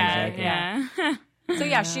he said. Yeah, exactly. yeah. So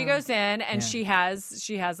yeah, she goes in and Yeah.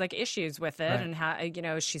 she has like issues with it, Right.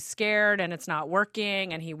 and she's scared and it's not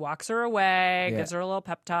working, and he walks her away, Yeah. gives her a little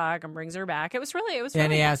pep talk, and brings her back. It was really And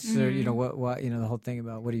really he asks her, what, the whole thing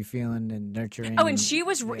about what are you feeling and nurturing. Oh, and she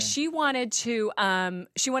wanted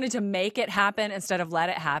to make it happen instead of let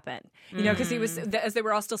it happen. You know, because he was, as they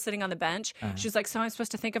were all still sitting on the bench, she's like, so I'm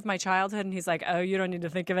supposed to think of my childhood? And he's like, oh, you don't need to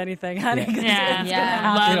think of anything, honey. 'cause Yeah, it's Yeah. gonna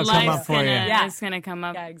happen. It'll come life's up for you. gonna, Yeah. It's gonna come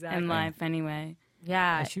up Yeah, exactly. in life anyway.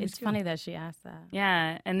 Yeah, she was it's good. funny that she asked that.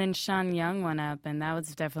 Yeah, and then Sean Young went up, and that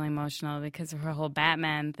was definitely emotional because of her whole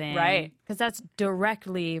Batman thing. Right. Because that's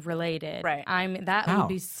directly related. Right. That How? would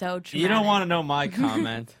be so traumatic. You don't want to know my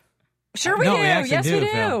comment. Sure we no, do. we actually Yes, do, we do.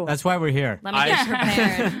 Phil. That's why we're here. Let me get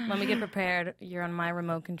prepared. Let me get prepared. You're on my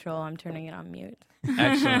remote control. I'm turning it on mute.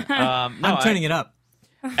 Excellent. No, I'm turning it up.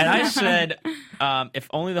 And I said, if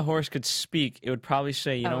only the horse could speak, it would probably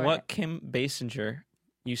say, you know right. what? Kim Basinger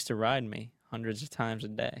used to ride me hundreds of times a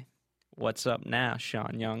day. What's up now,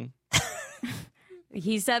 Sean Young?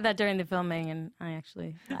 He said that during the filming, and I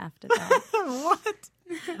actually laughed at that.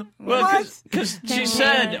 Well, because she Kim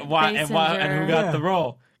said, why and who got Yeah. the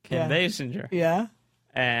role? Kim Yeah. Basinger. Yeah.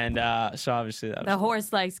 And so obviously that was... The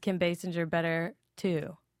horse likes Kim Basinger better,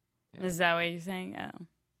 too. Is that what you're saying? Oh,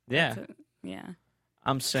 Yeah. yeah.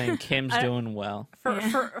 I'm saying Kim's doing well.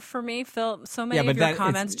 For me, Phil, so many but of your that-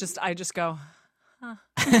 comments I just go, But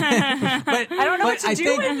I don't know what to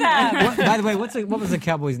do with that. By the way, what was the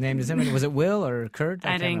cowboy's name? Was it Will or Kurt? I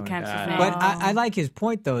can't didn't remember. catch his name. But I like his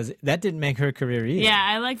point though. Is that didn't make her career either. Yeah,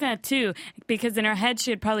 I like that too because in her head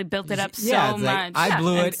she had probably built it up Yeah, so it's like, much. I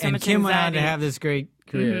blew it, so and much Kim went on to anxiety. have this great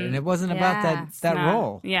career, and it wasn't about Yeah. that Not-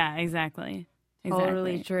 role. Yeah, exactly.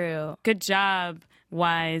 Totally true. Good job,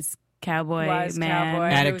 wise cowboy Wise man. cowboy,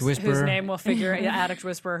 Addict whose whisperer. name we'll figure addict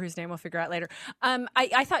whisperer, whose name we'll figure out later.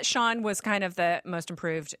 I thought Sean was kind of the most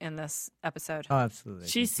improved in this episode. Oh, absolutely.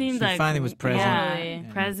 She seemed she like finally was present.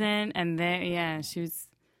 Yeah, present, and there. Yeah, she was.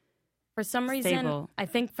 For some reason, Stable. I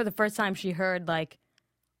think for the first time she heard like,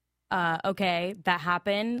 okay, that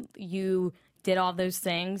happened. You did all those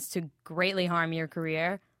things to greatly harm your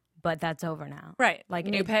career, but that's over now. Right, Like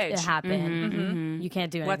new it, page. It happened. Mm-hmm. You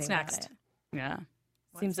can't do anything. What's about next? it. Yeah.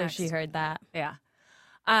 Seems like she next? heard that. Yeah.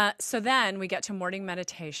 So then we get to morning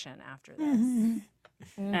meditation after this.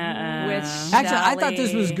 With Actually, I thought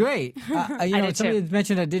this was Shelley. great. did Somebody too. had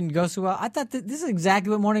mentioned it didn't go so well. I thought that this is exactly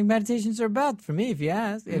what morning meditations are about for me, if you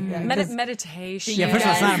ask. Meditation. Yeah, first of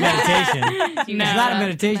all, it's not a meditation. It's not a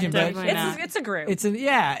meditation, but Definitely not. It's a group.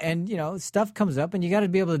 and stuff comes up, and you got to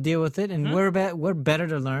be able to deal with it. And we're better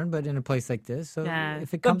to learn, but in a place like this, so Yeah.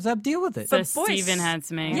 if it comes up, deal with it. So boys- Stephen had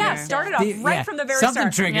some anger. Yeah, started off right Yeah, from the very something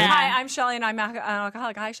start. triggered. Hi, I'm Shelley, and I'm an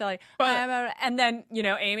alcoholic. Hi, Shelley. And then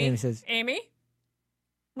Amy says, Amy,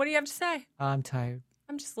 what do you have to say? I'm tired.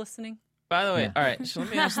 I'm just listening. By the way, Yeah. all right, so let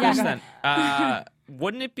me ask this then.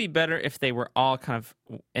 Wouldn't it be better if they were all kind of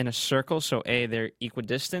in a circle? So A, they're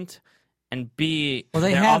equidistant, and B, Well,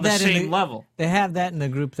 they they're have on the that in same the- level. They have that in the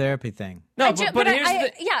group therapy thing. No, but here's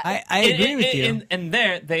the... I agree with you. And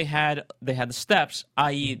there, they had the steps,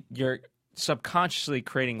 i.e., you're subconsciously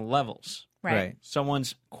creating levels. Right.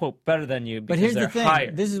 Someone's, quote, better than you But because here's they're the thing.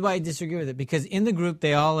 higher. This is why I disagree with it, because in the group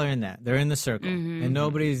they all are in that. They're in the circle, and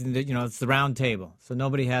nobody's. It's the round table, so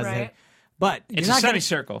nobody has Right. that. But It's you're a not gonna-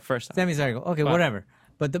 semicircle, first off. semicircle. Okay, But- whatever.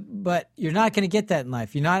 But you're not going to get that in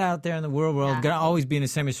life. You're not out there in the real world. Going to always be in a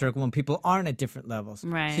semicircle when people aren't at different levels.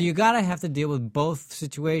 Right. So you got to have to deal with both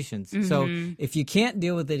situations. So if you can't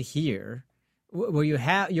deal with it here, where you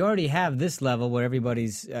already have this level where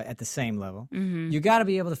everybody's at the same level, you got to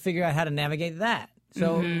be able to figure out how to navigate that.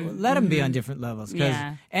 So let them be on different levels.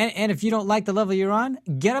 Yeah. And if you don't like the level you're on,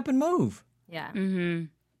 get up and move. Yeah, Mm-hmm.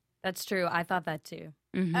 that's true. I thought that too.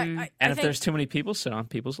 And if there's too many people, sit on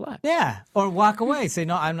people's laps. Yeah, or walk away. Say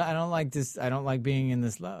no, I don't like this. I don't like being in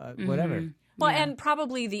this. Whatever. Well, and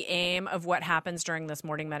probably the aim of what happens during this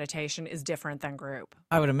morning meditation is different than group.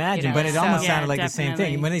 I would imagine, know, but it so- almost Yeah, sounded like the same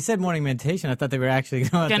definitely. thing. When they said morning meditation, I thought they were actually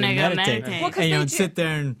going to Gonna go meditate. meditate. Well, 'cause and they and do- sit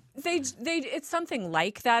there and They it's something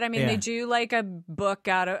like that. I mean, Yeah. they do like a book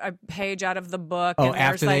a page out of the book. oh, and there's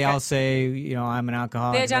after they like all say, I'm an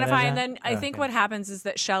alcoholic. they identify, and da, da, then da. I think Okay. what happens is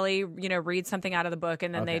that Shelley, reads something out of the book,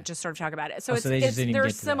 and then they Okay. just sort of talk about it. So Oh, so they just didn't even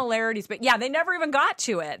there's get to that. similarities, but yeah, they never even got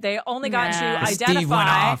to it. They only got Yeah. to Steve identify. went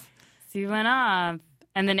off. Steve went off.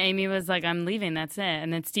 And then Amy was like, I'm leaving, that's it.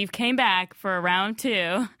 And then Steve came back for round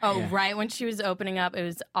 2. Oh, Yeah. right when she was opening up, it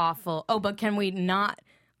was awful. Oh, but can we not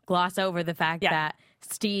gloss over the fact Yeah. that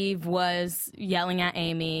Steve was yelling at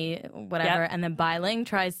Amy, whatever, and then Biling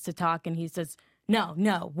tries to talk, and he says,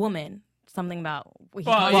 no, woman. Something about... He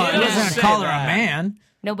Well, he doesn't call her a man.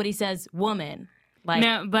 Nobody says woman. Like,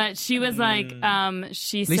 No, but she was like, she At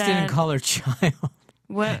said... least they didn't call her child.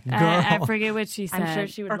 What? Girl. I forget what she said. I'm sure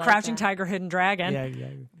she would Or like Crouching that. Tiger, Hidden Dragon. Yeah.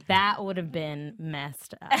 That would have been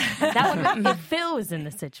messed up. That would have, if Phil was in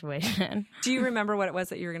the situation. Do you remember what it was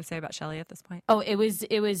that you were going to say about Shelley at this point? Oh, it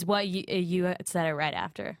was what you had said it right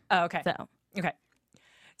after. Oh, okay. So Okay.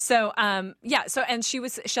 So, and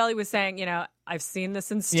Shelley was saying, I've seen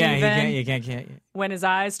this in Steven. Yeah, you can't. When his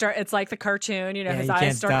eyes start, it's like the cartoon, Yeah, his you eyes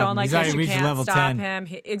can't start stop going him. like He's this. already You reached can't level stop 10. him.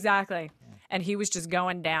 Exactly. And he was just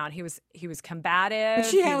going down. He was combative. But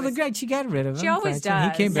she He handled was- it great. She got rid of him. She always Crouching.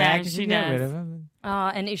 does. He came Yeah, back and she she got does. rid of him.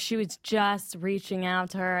 and she was just reaching out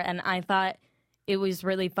to her, and I thought it was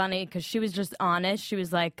really funny because she was just honest. She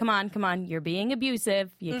was like, come on, you're being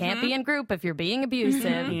abusive. You can't be in group if you're being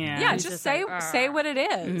abusive. Yeah, He's just like, say what it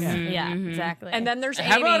is. Yeah, exactly. And then there's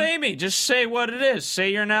How Amy. about Amy? Just say what it is.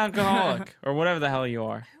 Say you're an alcoholic or whatever the hell you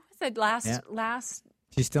are. Who was it last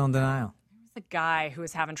She's still in denial. the guy who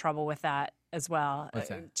was having trouble with that as well. What's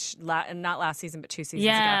that? Not last season, but 2 seasons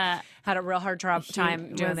Yeah. ago. Had a real hard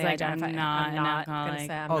time doing was the like, identify. I'm not an gonna alcoholic.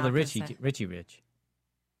 say. I'm Oh, not the gonna Richie say. Rich.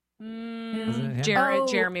 Wasn't it him?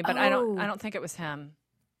 Jeremy, but I don't think it was him.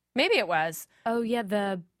 Maybe it was. oh yeah,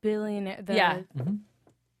 the billionaire. Yeah.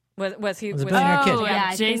 Was he? Was a Was billionaire kid. Oh, Yeah,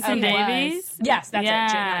 I think Jason he was. Davies? Yes, that's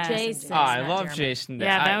Yeah. it. Jason. Oh, I not love Jeremy. Jason.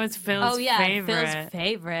 Yeah, that was Phil's Oh yeah, favorite. Phil's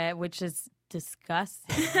favorite, which is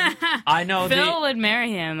disgusting. I know Phil would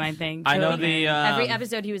marry him, I think. I Phil know would the. marry him. Every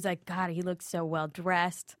episode, he was like, God, he looks so well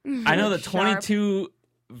dressed. I know the Sharp.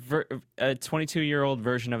 22-year-old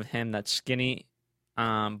version of him that's skinny,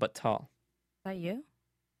 but tall. Is that you?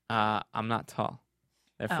 I'm not tall,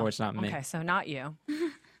 therefore it's not me. Okay, so not you.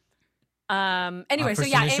 Anyway, so First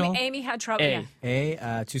yeah, initial? Amy had trouble. A.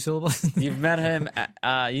 Yeah. 2 syllables? You've met him.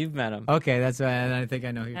 You've met him. Okay, that's why I think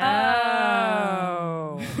I know who you're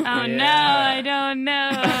Oh. Oh, no, Yeah. I don't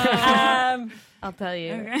know. I'll tell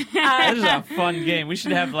you. This is a fun game. We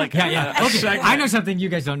should have like a Okay, segment. I know something you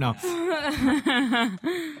guys don't know.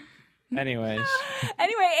 Anyways,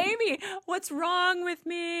 Anyway, Amy, what's wrong with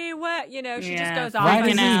me? What she just Yeah. goes off. Why on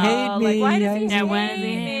does he that. hate Like, me? why does he Yeah, hate why does he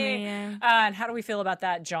me? hate me? Yeah. And how do we feel about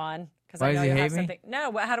that, John? Because Why I know does he you have hate me? something.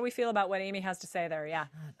 No, how do we feel about what Amy has to say there? Yeah,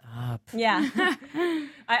 Up. yeah.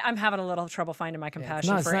 I'm having a little trouble finding my compassion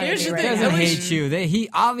No, it's for not. Amy. Here's the right He thing, now. doesn't at hate least- you. He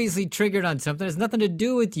obviously triggered on something. It has nothing to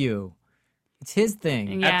do with you. It's his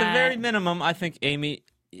thing. Yeah. at the very minimum, I think Amy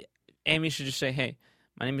should just say, "Hey,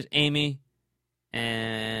 my name is Amy,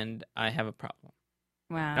 and I have a problem."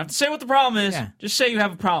 You don't Wow. have to say what the problem is. Yeah. Just say you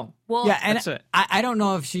have a problem. Well, Yeah, and That's it. I don't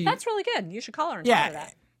know if she. That's really good. You should call her and tell her Yeah,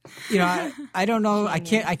 that. I don't know. I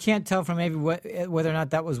can't tell from maybe whether or not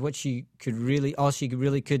that was what she could really, all she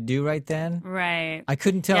really could do right then. Right. I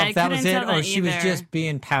couldn't tell Yeah, I if that was couldn't it tell or that she was either. just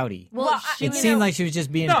being pouty. well, It seemed like she was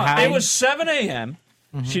just being No, pouty. it was 7 a.m.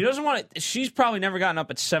 She doesn't want to. She's probably never gotten up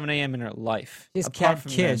at 7 a.m. in her life. Just apart cat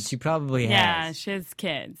from kids. this. She probably Yeah, has. she has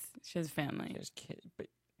kids. She has family. She has kids, but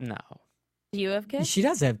no. do you have kids? She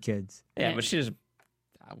does have kids. Yeah, but she doesn't.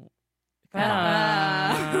 Oh.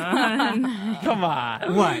 Come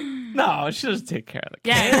on. What? No, she doesn't take care of the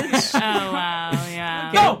Yeah. kids. Oh, wow.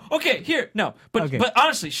 Yeah. No, okay, here, no, but Okay. but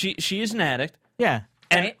honestly, she is an addict, Yeah.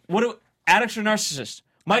 and Right. what do addicts are narcissists?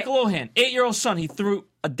 Michael Ohan, 8-year-old son, he threw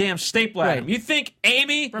a damn stapler at Right. him. You think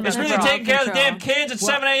Amy is really Control, taking care of the damn control. kids at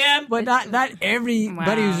 7 a.m.? But not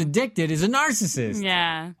everybody Wow. who's addicted is a narcissist.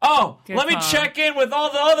 Yeah. Oh, Good let me call. check in with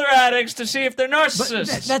all the other addicts to see if they're But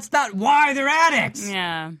narcissists. that's not why they're addicts.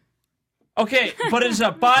 Yeah. Okay, but it's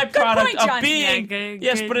a byproduct point, of John. being. Yeah, good-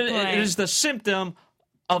 yes, good but it point. is the symptom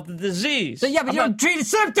of the disease. So yeah, but I'm you not- don't treat a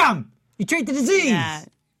symptom. You treat the disease. Yeah.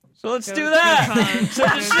 So let's do Good that. call. So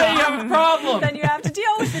just say you have a problem. Then you have to deal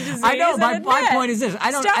with the disease. I know. and My admit. point is this: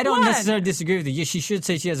 I don't Step one. necessarily disagree with you. Yes, she should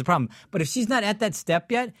say she has a problem, but if she's not at that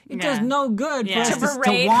step yet, it does Yeah. no good Yeah. for To us to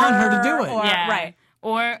berate want her to do it. or- Yeah. right.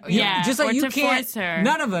 Or, You- yeah. just like or you to can't. force her.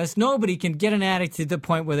 None of us, nobody can get an addict to the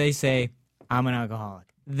point where they say, "I'm an alcoholic."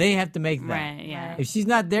 They have to make that. Right, yeah. If she's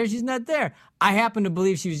not there, she's not there. I happen to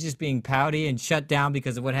believe she was just being pouty and shut down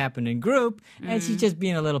because of what happened in group, and she's just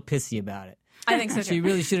being a little pissy about it. I think so She too.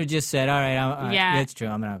 really should have just said, "All right, Yeah. that's true.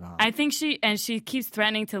 I'm an alcoholic." I think she keeps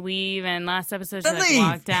threatening to leave, and last episode she Then like, leave.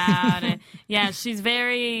 walked out. And, yeah, she's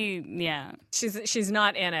very She's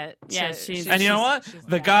not in it. Yeah, So she's- And you know what?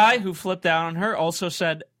 The guy who flipped out on her also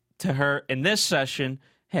said to her in this session,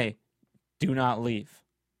 "Hey, do not leave.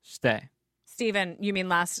 Stay." Steven, you mean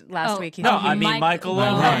last Oh, week? He No, said- I mean Michael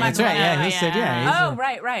Well, Ohan. that's right. Yeah, he said, yeah. he's Oh,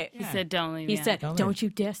 right. He said, "Don't leave." He yeah. said, Don't "Don't leave. you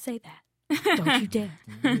dare say that." Don't you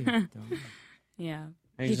dare. Yeah.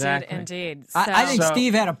 Exactly. He did indeed. I think So-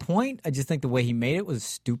 Steve had a point. I just think the way he made it was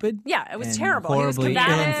stupid. Yeah, it was and terrible. He was Horribly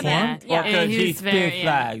combative. ill-informed. Yeah. Well, 'cause he he's was very, big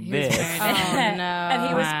like he was this. very- Oh, no. And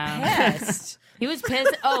he was Wow. pissed. He was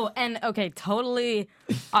pissed. Oh, and okay, totally.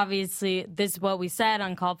 Obviously, this is what we said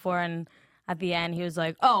uncalled for. And at the end, he was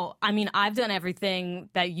like, "Oh, I mean, I've done everything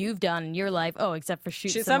that you've done in your life. Oh, except for shoot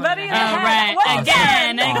someone somebody in in the the head." Oh, right. Well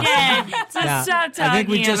Again. So Now, stop talking I think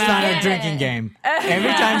we just about found a it. drinking game. Every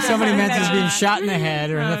time somebody mentions being shot in the head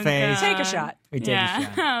or in the Oh, face, God. Take a shot. we take Yeah. a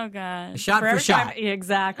shot. Oh, God. Shot for every shot. time-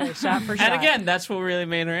 exactly. Shot for shot. And again, that's what really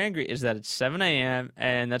made her angry, is that it's 7 a.m.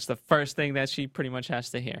 and that's the first thing that she pretty much has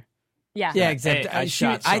to hear. Yeah. Yeah, except Hey, I she,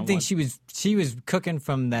 shot I think someone. she was cooking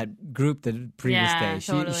from that group the previous Yeah, day.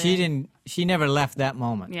 She totally. she never left that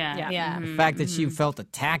moment. Yeah. Yeah. Yeah. The fact that she felt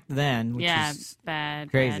attacked then, which Yeah, is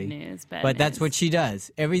bad crazy. news. Bad but that's news. what she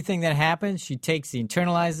does. Everything that happens, she takes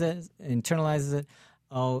internalizes it.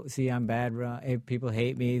 Oh, see, I'm bad. People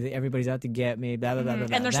hate me. Everybody's out to get me. Blah blah blah blah.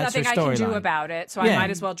 And there's That's nothing her I can do storyline. about it, so Yeah. I might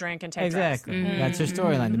as well drink and take Exactly. drugs. That's her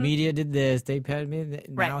storyline. The media did this. They paid me. Now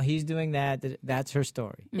Right. he's doing that. That's her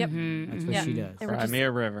story. Yep. That's what she does.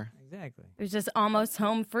 Crimea River. Exactly. It was just almost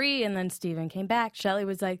home free, and then Steven came back. Shelley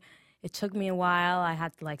was like, "It took me a while. I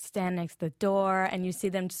had to like stand next to the door," and you see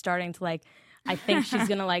them starting to like. I think she's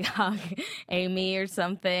gonna like hug Amy or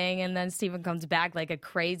something, and then Steven comes back like a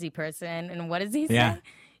crazy person. And what does he say? Yeah.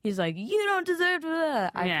 He's like, "You don't deserve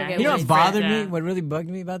to." I Yeah. forget. You know what what he bothered said. me? What really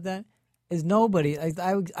bugged me about that is nobody.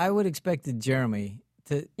 I would expected Jeremy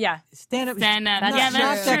to Yeah. stand up. Stand up. That's Yeah, true.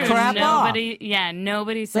 that's Knock true. that crap off. Nobody. Yeah,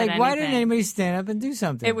 nobody It's said like, why didn't anything. anybody stand up and do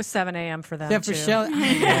something? It was 7 a.m. for them, except for too. Shelley.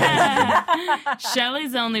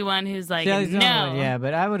 Shelley's the only one who's like, Shelley's the only no. one, yeah,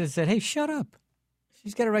 but I would have said, "Hey, shut up."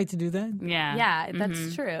 She's got a right to do that. Yeah. Yeah,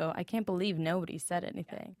 that's true. I can't believe nobody said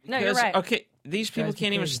anything. No, you're Because, right. Okay, these people Drives me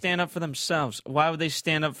can't even crazy. stand up for themselves. Why would they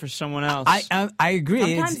stand up for someone else? I agree.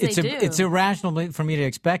 Sometimes It's they do. it's irrational for me to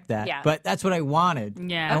expect that. Yeah. But that's what I wanted.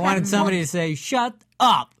 Yeah. I wanted somebody to say, "Shut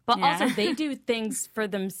up." But Yeah. also, they do things for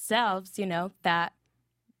themselves. You know that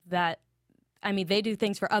I mean, they do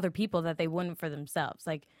things for other people that they wouldn't for themselves.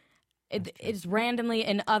 Like it's randomly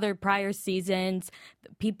in other prior seasons.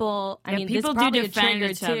 People, I Yeah, mean, people this do probably a defend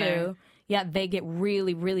trigger each too. other. Yeah, they get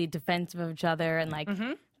really, really defensive of each other and like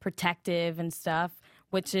protective and stuff.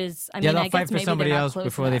 Which is, I mean, Yeah, they'll I fight guess for maybe somebody they're not else close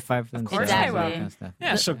before they enough. fight for themselves. course they that will. kind of stuff.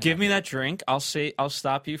 yeah, so give me that drink. I'll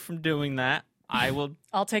stop you from doing that. I will.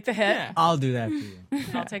 I'll take the hit. Yeah, I'll do that for you.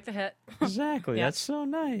 I'll take the hit. exactly. Yeah. That's so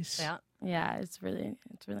nice. Yeah. Yeah, it's really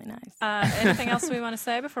nice. Anything else we want to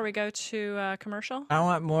say before we go to commercial? I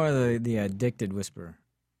want more of the addicted whisperer.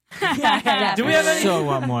 Yeah, Do we have any? So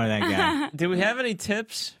want more of that guy. Do we have any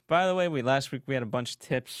tips? By the way, last week we had a bunch of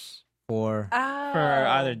tips For for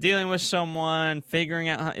either dealing with someone, figuring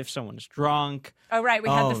out if someone's drunk. Oh, right. We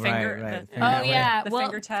had Oh, the finger. right, right. The, Figure out Oh yeah, the well,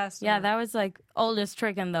 finger test. yeah, that was like oldest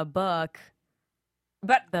trick in the book.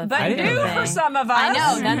 But I new didn't know that. for some of us. I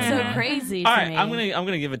know that's so crazy. All to right, me. I'm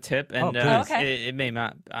gonna give a tip, and please. Okay. it may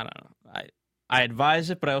not. I don't know. I advise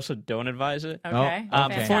it, but I also don't advise it. Okay. Oh,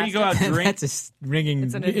 okay. Before you go out drink, That's a ringing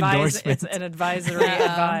It's an endorsement. It's an advisory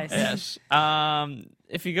advice. yes.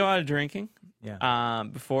 If you go out drinking, Yeah.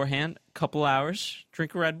 beforehand, a couple hours,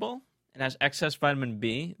 drink a Red Bull. It has excess vitamin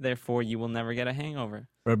B, therefore you will never get a hangover.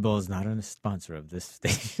 Red Bull is not a sponsor of this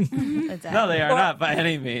station. Exactly. No, they are not by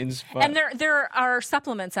any means. But And there are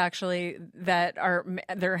supplements actually that are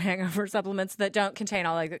they're hangover supplements that don't contain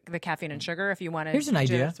all like the caffeine and sugar. If you want to, Here's an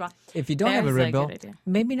idea. As well. If you don't have a There's Red a Bull, good idea.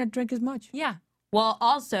 maybe not drink as much. Yeah. Well,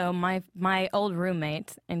 also my old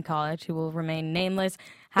roommate in college, who will remain nameless,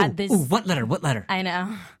 had this. Ooh, what letter? What letter? I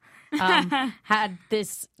know. Had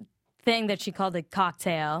this thing that she called a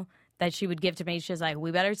cocktail that she would give to me. She was like, "We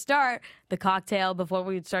better start." The cocktail before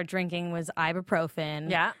we would start drinking was ibuprofen.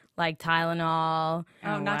 Yeah. Like Tylenol.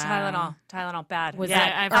 Oh, not wow. Tylenol. Tylenol bad. Was Yeah,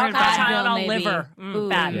 that I've or heard that. Tylenol maybe. liver. Ooh,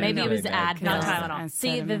 Bad. Maybe Yeah, it was really bad. Advil. Not Tylenol.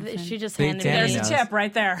 See, she just Big handed Tammy me. There's a knows. tip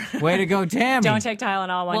right there. Way to go, Tammy. Don't take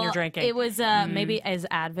Tylenol when Well, you're drinking. It was maybe is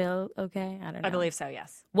Advil okay? I don't know. I believe so.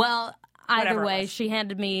 Yes. Well, Whatever either it way, was. she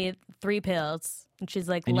handed me 3 pills, and she's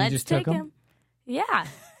like, And you "Let's just took take 'em? them." Yeah.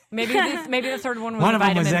 Maybe the third one was One of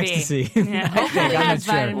them was vitamin B. ecstasy. Yeah. Okay, I'm not That's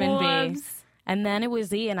sure. vitamin B. Whoops. And then it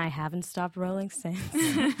was E, and I haven't stopped rolling since.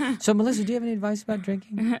 So, Melissa, do you have any advice about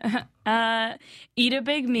drinking? Eat a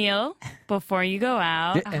big meal before you go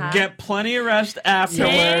out. get plenty of rest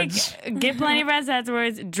afterwards. Get plenty of rest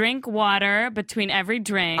afterwards. Drink water between every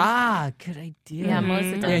drink. Good idea. Yeah,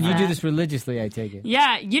 Melissa does Yeah, and you do that. this religiously, I take it.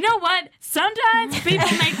 Yeah, you know what? Sometimes people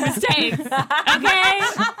make mistakes. Okay?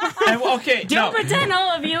 And, okay, Don't no. pretend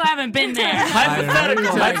all of you haven't been there.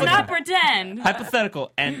 Hypothetical. Let's not pretend.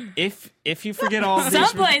 Hypothetical. And if you forget all of Some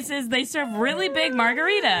these, places they serve really big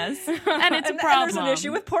margaritas, and it's a And problem. there's an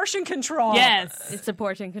issue with portion control. Yes. It's a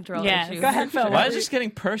portion control Yes. issue. Go ahead, Phil. why is this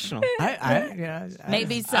getting personal?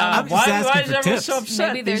 Maybe some. I'm just Why asking is for everyone tips. so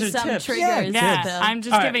upset? Maybe These there's are some tips. triggers. Yeah, Phil. I'm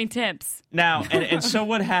just All right. giving tips. Now, and so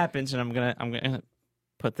what happens? And I'm gonna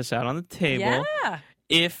put this out on the table. Yeah.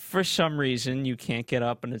 If for some reason you can't get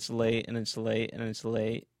up and it's late and it's late and it's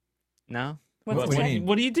late, no. What's What do you mean?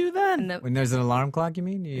 What do you do then? And the- When there's an alarm clock, you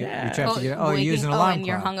mean? You Yeah. try to get. Oh, you use an alarm and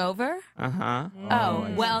you're clock. hungover? Uh-huh. Oh,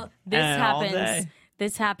 well, this And all happens. day.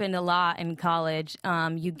 This happened a lot in college.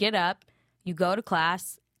 You get up, you go to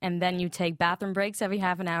class, and then you take bathroom breaks every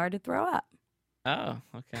half an hour to throw up. Oh,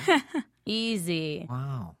 okay. Easy.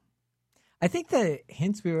 Wow. I think the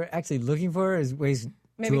hints we were actually looking for is ways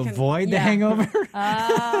Maybe to can- avoid the yeah. hangover.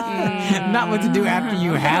 Not what to do after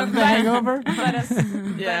you have the hangover. But as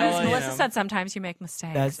well, Melissa said, sometimes you make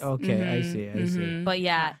mistakes. That's okay. I see. I see. But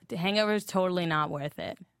yeah, the hangover is totally not worth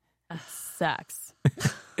it. It sucks.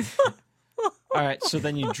 All right, so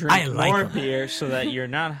then you I drink like more 'em. beer so that you're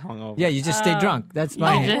not hungover. Yeah, you just stay drunk. That's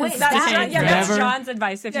my. You just Wait, that's, stay yeah, that's Never- John's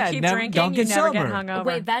advice. If Yeah, you keep never- drinking, don't you get never get sober. hungover.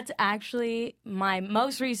 Wait, that's actually my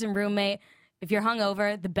most recent roommate. If you're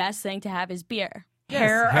hungover, the best thing to have is beer.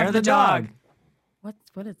 hair Hair of the dog.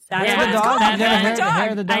 What is That's that? what it's called. You've never Hair of heard the dog. hair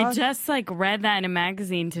of the dog? I just read that in a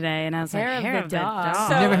magazine today, and I was Hair like, of hair the of the dog. dog. So-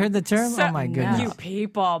 You've never heard the term? So- Oh my goodness. You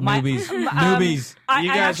people. Newbies. Newbies. I You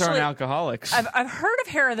guys actually, aren't alcoholics. I've heard of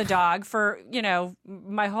hair of the dog for,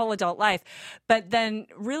 my whole adult life, but then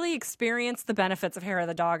really experienced the benefits of hair of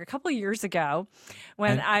the dog a couple of years ago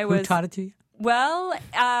when And I who was taught it to you? well,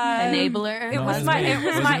 Enabler. It No, was it my was me. it was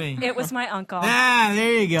It was my me. it was my uncle. Ah,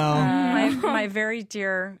 there you go. my very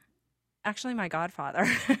dear, actually my godfather.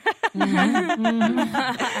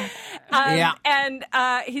 Yeah. And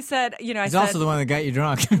he said, I He's said, also the one that got you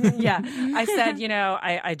drunk. yeah, I said,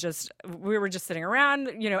 we were just sitting around,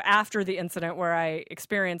 after the incident where I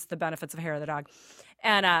experienced the benefits of hair of the dog.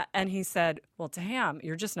 And he said, well, damn,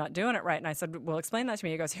 you're just not doing it right. And I said, well, explain that to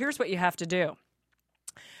me. He goes, here's what you have to do.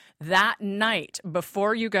 That night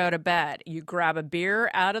before you go to bed, you grab a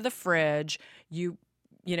beer out of the fridge, you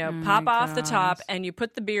pop off the top, and you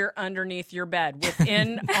put the beer underneath your bed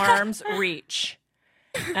within arm's reach.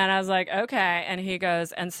 And I was like, okay. And he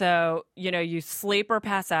goes, and so, you sleep or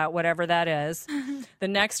pass out, whatever that is. The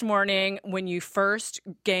next morning, when you first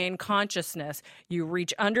gain consciousness, you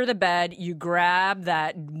reach under the bed, you grab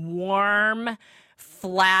that warm,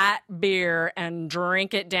 flat beer and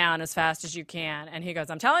drink it down as fast as you can. And he goes,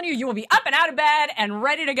 I'm telling you, you will be up and out of bed and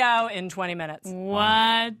ready to go in 20 minutes.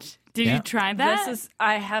 What? Did Yeah. you try that?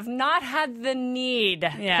 I have not had the need,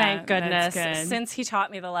 thank goodness, that's good. since he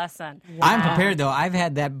taught me the lesson. I'm prepared though. I've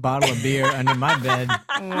had that bottle of beer under my bed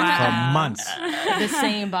for months. The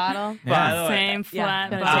same bottle. By the way, Same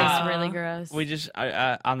flat Gonna bottle. taste really gross. we just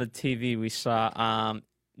on the TV we saw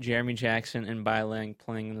Jeremy Jackson and Bai Ling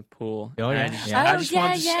playing in the pool. Oh, yeah. And I just, Yeah. I just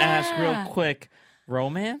wanted to ask real quick,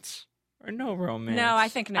 romance or no romance? No, I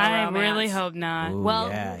think no I romance. really hope not. Ooh, Well,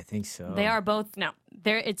 yeah, I think so. They are both. No.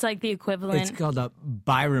 It's like the equivalent. It's called a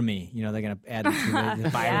Byromy. They're going to add the two. The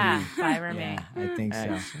Byromy. Yeah, Byromy. Yeah, I think so.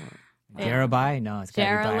 Excellent. Garabai? No, it's got to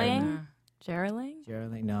be Byromy. Geraldine?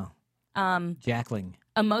 Geraldine? No. Um, Jackling.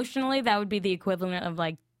 emotionally, that would be the equivalent of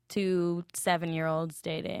like 2 7-year-olds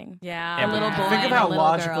dating. Yeah. A little boy Think of and a how little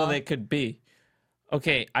logical girl. they could be.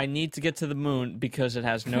 Okay, I need to get to the moon because it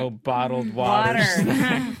has no bottled water.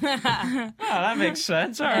 Oh, that makes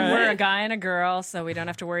sense. All And right. we're a guy and a girl, so we don't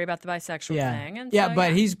have to worry about the bisexual Yeah. thing. And Yeah, so,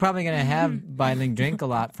 but he's probably going to have Byling drink a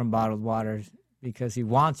lot from bottled water because he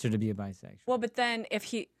wants her to be a bisexual. Well, but then if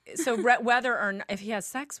he, whether or not, if he has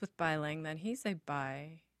sex with Biling, then he's a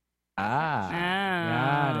bi. Ah.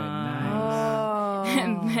 Got it. Nice.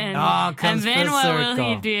 And then, Oh, comes and then full what will he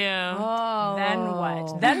circle. do? Then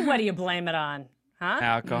what? Then what do you blame it on? Huh?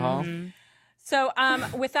 Alcohol. So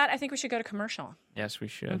with that, I think we should go to commercial. Yes, we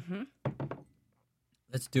should.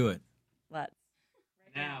 Let's do it. Let's.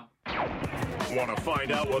 Now. Want to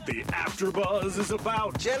find out what the AfterBuzz is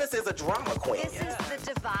about? Janice is a drama queen. This is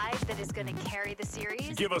the divide that is going to carry the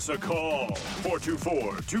series. Give us a call.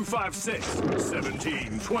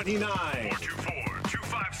 424-256-1729.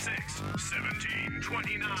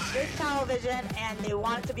 424-256-1729. It's television, and they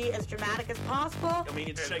want it to be as dramatic as possible. I mean,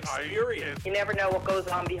 it's Shakespearean. You never know what goes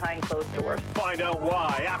on behind closed doors. Find out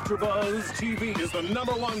why AfterBuzz TV is the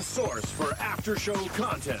 #1 source for after-show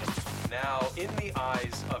content. Now, in the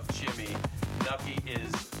eyes of Jimmy, Nucky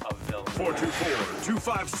is a villain.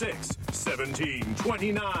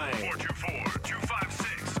 424-256-1729.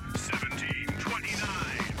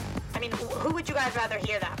 424-256-1729. I mean, who would you guys rather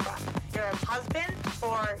hear that from? Your your husband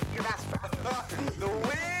or your best friend. The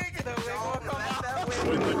wig will come out.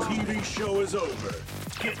 When the TV show is over,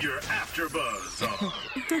 get your AfterBuzz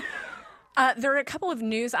on. There are a couple of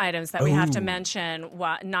news items that we have to mention.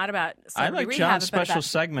 Not about I Celebrity like Rehab, John's but special about-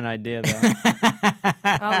 segment idea, though.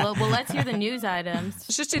 Oh, well, let's hear the news items.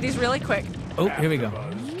 Let's just do these really quick. Oh, here we go.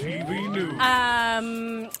 TV news.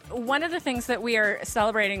 One of the things that we are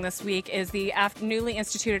celebrating this week is the newly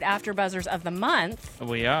instituted AfterBuzzers of the Month.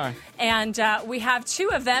 We are. And we have two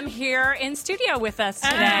of them here in studio with us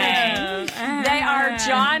today. They are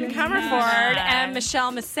John Comerford and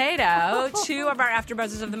Michelle Macedo, two of our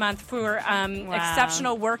AfterBuzzers of the Month for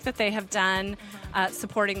exceptional work that they have done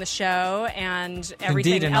supporting the show and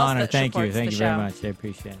everything Indeed, an else honor. that Thank you. supports Thank the you show. very much. I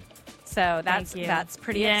appreciate it. So that's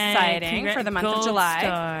pretty exciting for the month of Gold July.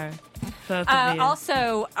 Star. Both of you.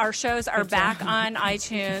 Also, our shows are back on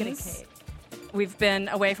iTunes. We've been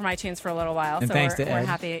away from iTunes for a little while, And so thanks we're to Ed.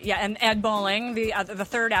 happy. Yeah, and Ed Bowling, the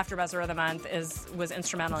third AfterBuzzer of the month, was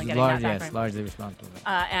instrumental in getting that back. Largely responsible.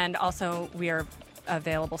 And also, we are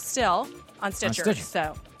available still on Stitcher. Stitcher.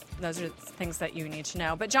 So those are things that you need to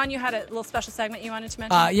know. But John, you had a little special segment you wanted to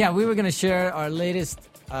mention. Yeah, we were going to share our latest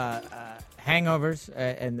hangovers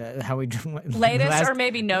and how we Latest or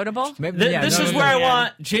maybe notable? This is where I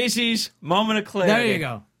want Jay-Z's moment of clarity. There you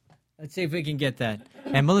go. Let's see if we can get that.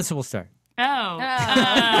 And Melissa will start. Oh,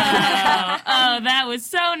 that was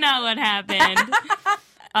so not what happened.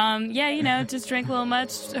 Yeah, just drank a little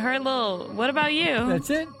much, hurt a little. What about you? That's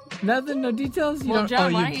it? Nothing? No details? Well,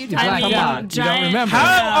 John, why don't you blacked tell me? out. You don't remember.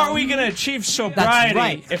 How are we going to achieve sobriety That's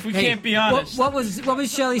right. if we Hey, can't be honest? What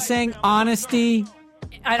was Shelley saying? Honesty.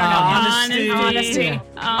 I don't know. Honesty.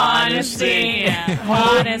 Honesty.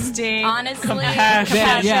 Honestly, Compassion.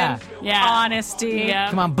 Yeah. Honesty. Yep.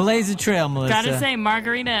 Come on, blaze a trail, Melissa. Gotta say,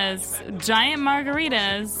 margaritas, giant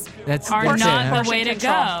margaritas, That's are it, not huh? the way to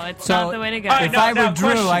go. It's So, not the way to go. All right, If no, I no, were Drew,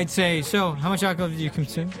 question. I'd say, so how much alcohol did you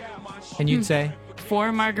consume? And you'd say,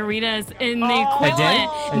 4 margaritas in the A equivalent. day?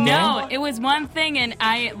 A No, day? it was one thing, and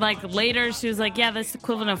I later she was like, "Yeah, that's the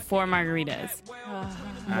equivalent of 4 margaritas."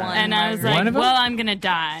 And I was One like, of them? "Well, I'm gonna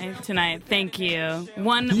die tonight. Thank you."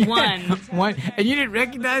 One. One. And you didn't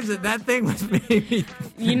recognize that thing was maybe.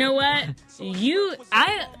 You know what?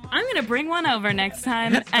 I'm gonna bring one over next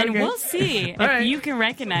time, and Okay. we'll see All if right. you can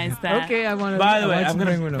recognize that. Okay, I want to. By the way, I'm bring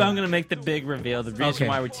gonna one over. make the big reveal. The reason Okay.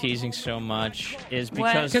 why we're teasing so much is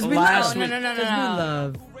What? because 'Cause we last love. week. No. Because we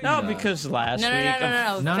love. No, because last No. week.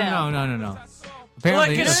 No. Apparently,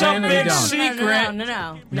 Like it's some apparently big we don't. secret.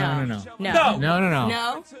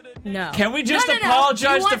 No. Can we just No.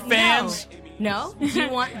 apologize Do to you want- fans? No.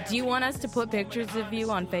 Do you want us to put pictures of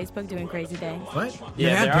you on Facebook doing crazy things? What? Yeah,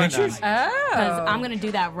 you have there are pictures? Because I'm gonna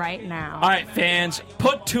do that right now. All right, fans,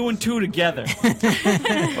 put 2 and 2 together. Okay.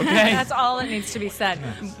 That's all that needs to be said.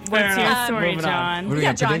 What's your story, Moving on. John? What do we Yeah,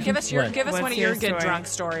 got, John, predictions? give us What's one of your your good story? drunk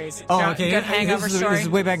stories. Oh, Drunk- okay. Good hangover this story. is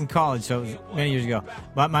way back in college, so it was many years ago.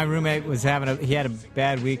 But my roommate was he had a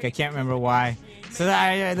bad week. I can't remember why. So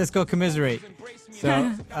let's go commiserate.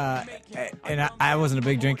 So, and I wasn't a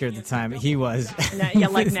big drinker at the time. He was. Yeah,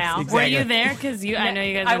 like now. Exactly. Were you there? Because I know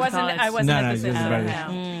you guys. I went to wasn't. college. I wasn't No, at no, the it was his Cincinnati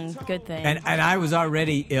brother. now. Good thing. And I was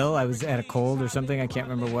already ill. I was at a cold or something. I can't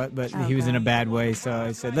remember what, but he was in a bad way. So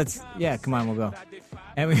I said, come on, we'll go.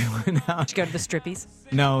 And we went out. Did you go to the strippies?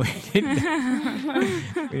 No, we didn't.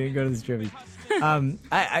 We didn't go to the strippies.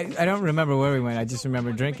 I don't remember where we went. I just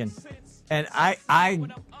remember drinking. And I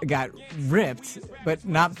got ripped, but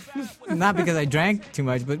not because I drank too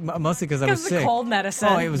much, but mostly because I was Because sick. the cold medicine.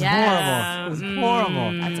 Oh, it was horrible. It was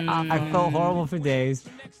horrible. That's awful. I felt horrible for days.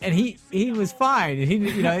 And he was fine. He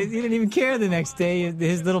didn't even care the next day.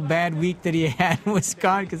 His little bad week that he had was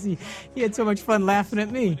gone because he had so much fun laughing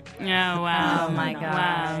at me. Oh wow! Oh, my God.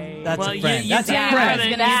 Wow. That's well, a friend. You That's a took friend. one for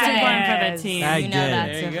the- That you took one for the is. team. I you know did.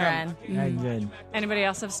 that's There your you go. friend. I did. Anybody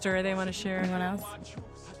else have a story they want to share? Anyone else?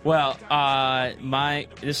 Well,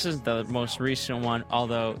 this is the most recent one,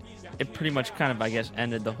 although it pretty much kind of, I guess,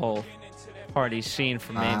 ended the whole party scene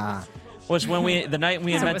for me. Was when the night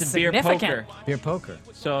we So it invented was beer significant. poker. Beer poker.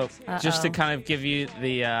 So just to kind of give you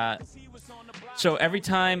the, so every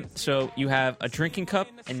time, so you have a drinking cup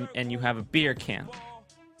and you have a beer can,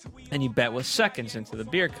 and you bet with seconds into the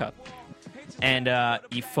beer cup, and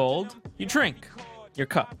you fold, you drink your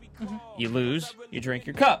cup, you lose, you drink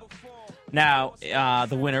your cup. Now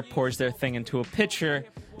the winner pours their thing into a pitcher.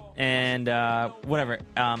 And whatever,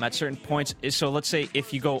 at certain points, so let's say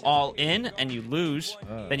if you go all in and you lose,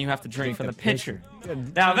 then you have to drink from the pitcher.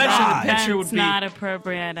 Now, eventually the pitcher would That's be. not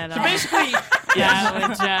appropriate at all. So basically, That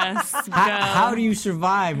would just go. How do you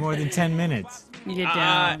survive more than 10 minutes? You don't.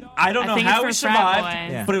 I don't know think how we it's for frat survived,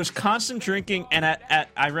 boys. Yeah. but it was constant drinking. And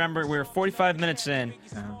I remember we were 45 minutes in,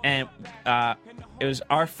 and it was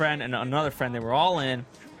our friend and another friend. They were all in,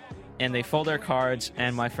 and they fold their cards.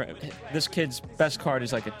 And my friend, this kid's best card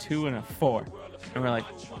is like a 2 and a 4, and we're like,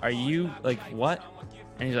 "Are you like what?"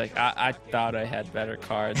 And he's like, I thought I had better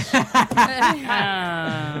cards. That's And,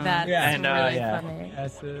 really yeah. funny.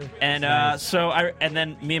 And and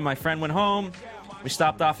then me and my friend went home. We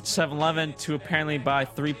stopped off at 7-Eleven to apparently buy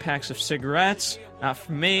 3 packs of cigarettes. Not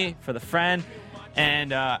for me, for the friend.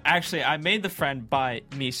 And actually, I made the friend buy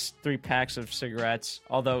me 3 packs of cigarettes,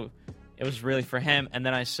 although it was really for him. And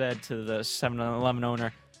then I said to the 7-Eleven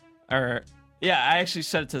owner, I actually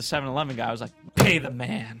said it to the 7-Eleven guy. I was like, pay the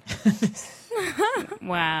man.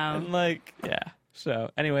 Wow. And like, yeah. So,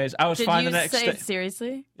 anyways, I was Did fine you the next say day. it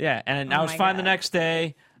seriously? Yeah, and Oh I was my fine the God. next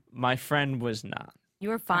day. My friend was not. You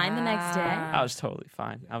were fine the next day? I was totally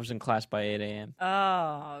fine. I was in class by 8 a.m.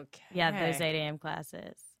 Oh, okay. Yeah, those 8 a.m.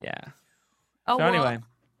 classes. Yeah. Oh, So well, anyway,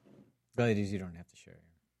 Abilities you don't have to share.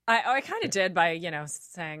 I kind of did by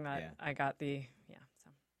saying that I got the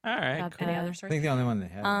all right. got Cool. Any the- other I stories? think the only one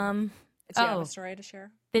that had. Do you have oh. a story to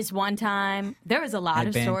share? This one time, there was a lot At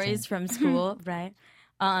of band stories camp. from school, right?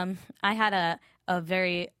 I had a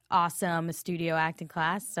very awesome studio acting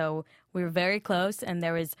class, so we were very close, and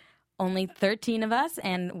there was only 13 of us,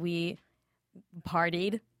 and we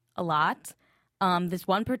partied a lot. This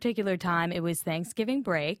one particular time, it was Thanksgiving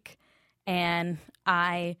break, and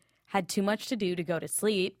I had too much to do to go to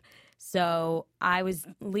sleep, so I was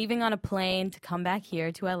leaving on a plane to come back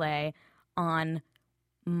here to LA on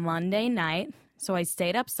Monday night. So I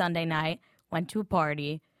stayed up Sunday night, went to a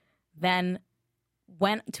party, then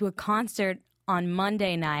went to a concert on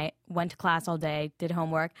Monday night, went to class all day, did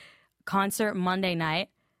homework. Concert Monday night,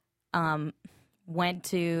 went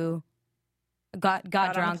to, got on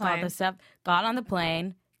the drunk, all plane. this stuff, got on the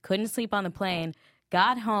plane, couldn't sleep on the plane,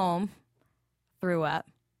 got home, threw up,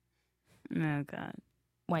 Oh God.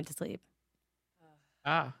 went to sleep.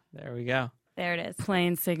 There we go. There it is.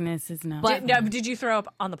 Plane sickness is not. But- Did you throw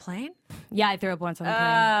up on the plane? Yeah, I threw up once on the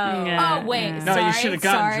plane. Yeah. Oh, wait. No, sorry, you should have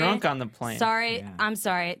gotten sorry. drunk on the plane. Sorry, Yeah. I'm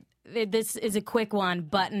sorry. This is a quick one,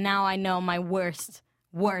 but now I know my worst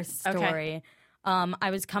story.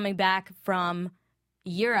 I was coming back from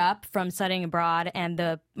Europe from studying abroad,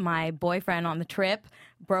 and my boyfriend on the trip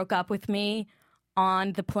broke up with me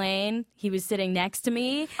on the plane. He was sitting next to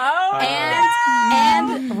me. Oh,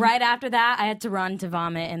 And right after that, I had to run to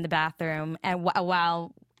vomit in the bathroom. And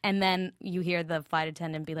and then you hear the flight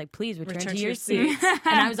attendant be like, "Please return to your seats." And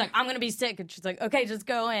I was like, "I'm gonna be sick." And she's like, "Okay, just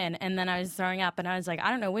go in." And then I was throwing up, and I was like, "I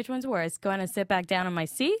don't know which one's worse: going to sit back down on my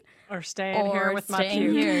seat or staying or here with my staying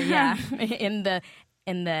puke. here, yeah, in the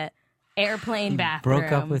airplane bathroom."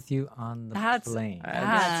 Broke up with you on the That's plane.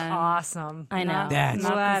 That's awesome. I know. That's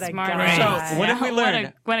What Not the a smartest. guy. So, what did we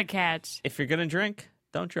learn? What a catch. If you're gonna drink,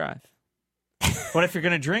 don't drive. But if you're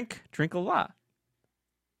gonna drink a lot,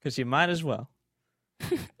 because you might as well.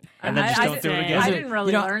 And then just I don't do it didn't- again. I didn't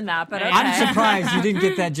really learn that, but okay. I'm surprised you didn't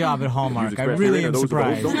get that job at Hallmark. Views I expressed really herein are am those of the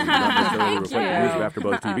host surprised. only, do not necessarily reflect the views you. of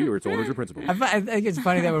AfterBuzz TV or its owners or principals. I think it's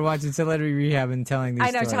funny that we're watching Celebrity Rehab and telling these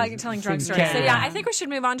I know, stories. telling drunk Shouldn't stories. So care. yeah, I think we should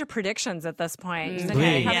move on to predictions at this point. Mm. Okay,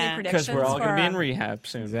 Please. have Yeah. any predictions? Because we're all gonna be in for, rehab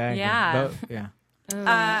soon. Exactly. Yeah. Yeah.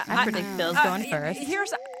 I predict Bill's going first.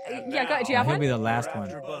 Here's, yeah, go, do you have He'll one? be the last one.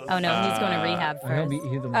 Oh no, he's going to rehab Well, he'll first. be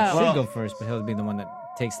he's the one Oh. should go first, but he'll be the one that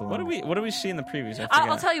takes the What longest. do we see in the previews? I I'll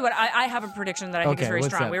forget. tell you what, I have a prediction that I think is Okay, very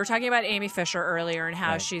what's strong. that? We were talking about Amy Fisher earlier and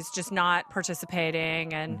how Right. she's just not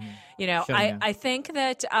participating. And, you know, Shutting down. I think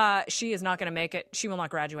that she is not going to make it. She will not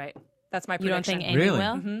graduate. That's my You don't prediction. think Amy Really?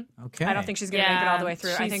 will? Okay. I don't think she's going to make it all the way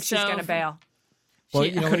through. I she's think she's so- going to bail. Well,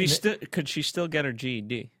 you know could what? could she still get her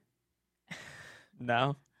GED?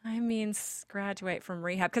 No. I mean, graduate from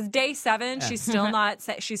rehab because day 7, she's still not.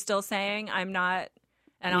 She's still saying, "I'm not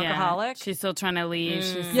an Yeah. alcoholic." She's still trying to leave.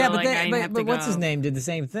 She's Yeah, still but like, I have but to what's his go. name did the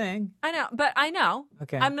same thing. I know, but I know.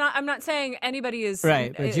 Okay. I'm not saying anybody is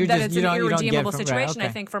Right, but you're that just- it's you an don't- you don't get irredeemable from- right, situation. I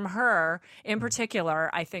okay. think from her in particular,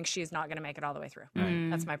 I think she's not going to make it all the way through.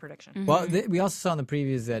 That's my prediction. Well, we also saw in the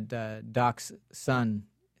previews that Doc's son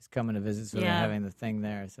is coming to visit, so they're Yeah. having the thing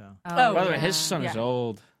there. So Oh, By the way, yeah. his son is Yeah.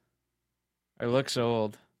 old. Or looks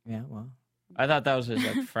old. yeah, well, I thought that was his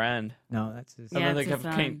like friend. no, that's his. And Yeah, then they it's his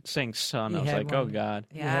kept son. saying son. He I was had like, oh one. god.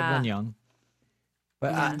 He had one young.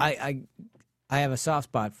 But I have a soft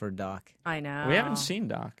spot for Doc. I know. We haven't seen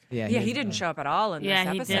Doc. Yeah, he didn't show up at all in Yeah,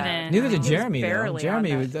 this he episode. didn't. Neither did He was Jeremy. Though. barely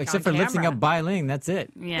Jeremy, on was, the- except on for lifting camera. up Bailing, that's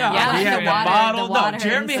it. Yeah. Yeah, he the had the water- bottle. the water No,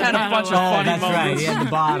 Jeremy and had a stuff. bunch of Oh, funny that's right. moments. He had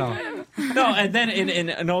the bottle. No, and then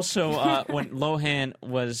and also when Lohan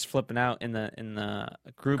was flipping out in the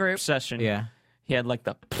group session, Yeah. he had like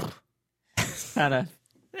the kind of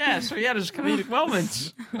so he had his comedic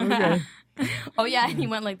moments. Okay. Oh yeah, and he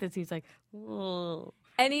went like this. He's like, "Whoa."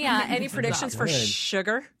 Any predictions for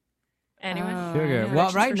Sugar? Anyone? Sugar. Any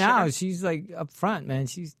Well, predictions right for now Sugar? she's like up front, man.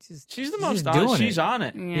 She's the most just on it. doing She's on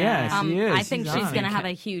it. Yeah, she is. I think she's on gonna it. have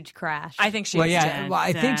a huge crash. I think she's Well, yeah. Well,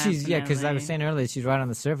 I think she's because I Definitely. was saying earlier she's right on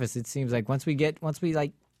the surface. It seems like once we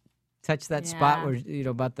like touch that spot Yeah. where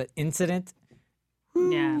about the incident.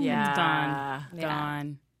 Yeah. Yeah. It's done. Yeah.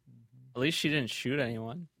 Done. At least she didn't shoot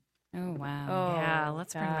anyone. Oh, wow. Oh, yeah,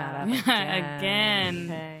 let's bring that up Again.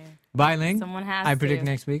 Okay. Bye, Ling. Someone has I predict to.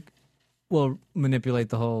 next week we'll manipulate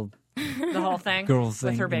the whole The whole thing girl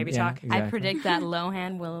thing with her baby yeah, talk. Exactly. I predict that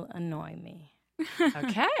Lohan will annoy me.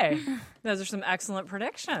 Okay. Those are some excellent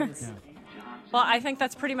predictions. Well, I think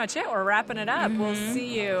that's pretty much it. We're wrapping it up. We'll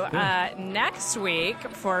see you next week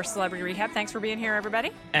for Celebrity Rehab. Thanks for being here,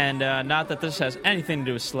 everybody. And not that this has anything to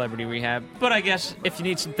do with Celebrity Rehab, but I guess if you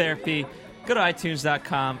need some therapy, go to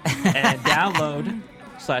iTunes.com and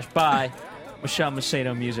download/buy Michelle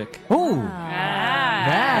Macedo music. Oh, Ah.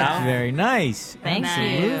 that's Yeah. very nice. Thank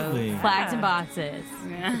Absolutely. you. Flags and boxes.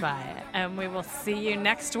 Goodbye. And we will see you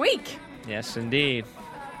next week. Yes, indeed.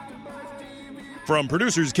 From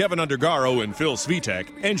producers Kevin Undergaro and Phil Svitek,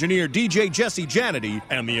 engineer DJ Jesse Janity,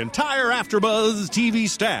 and the entire AfterBuzz TV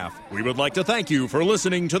staff, we would like to thank you for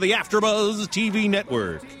listening to the AfterBuzz TV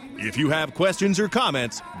network. If you have questions or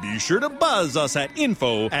comments, be sure to buzz us at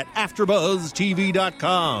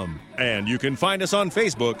info@AfterBuzzTV.com. And you can find us on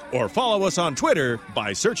Facebook or follow us on Twitter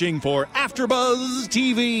by searching for AfterBuzz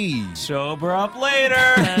TV. Sober up later.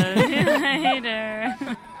 Later.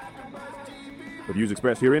 The views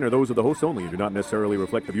expressed herein are those of the hosts only and do not necessarily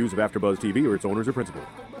reflect the views of AfterBuzz TV or its owners or principals.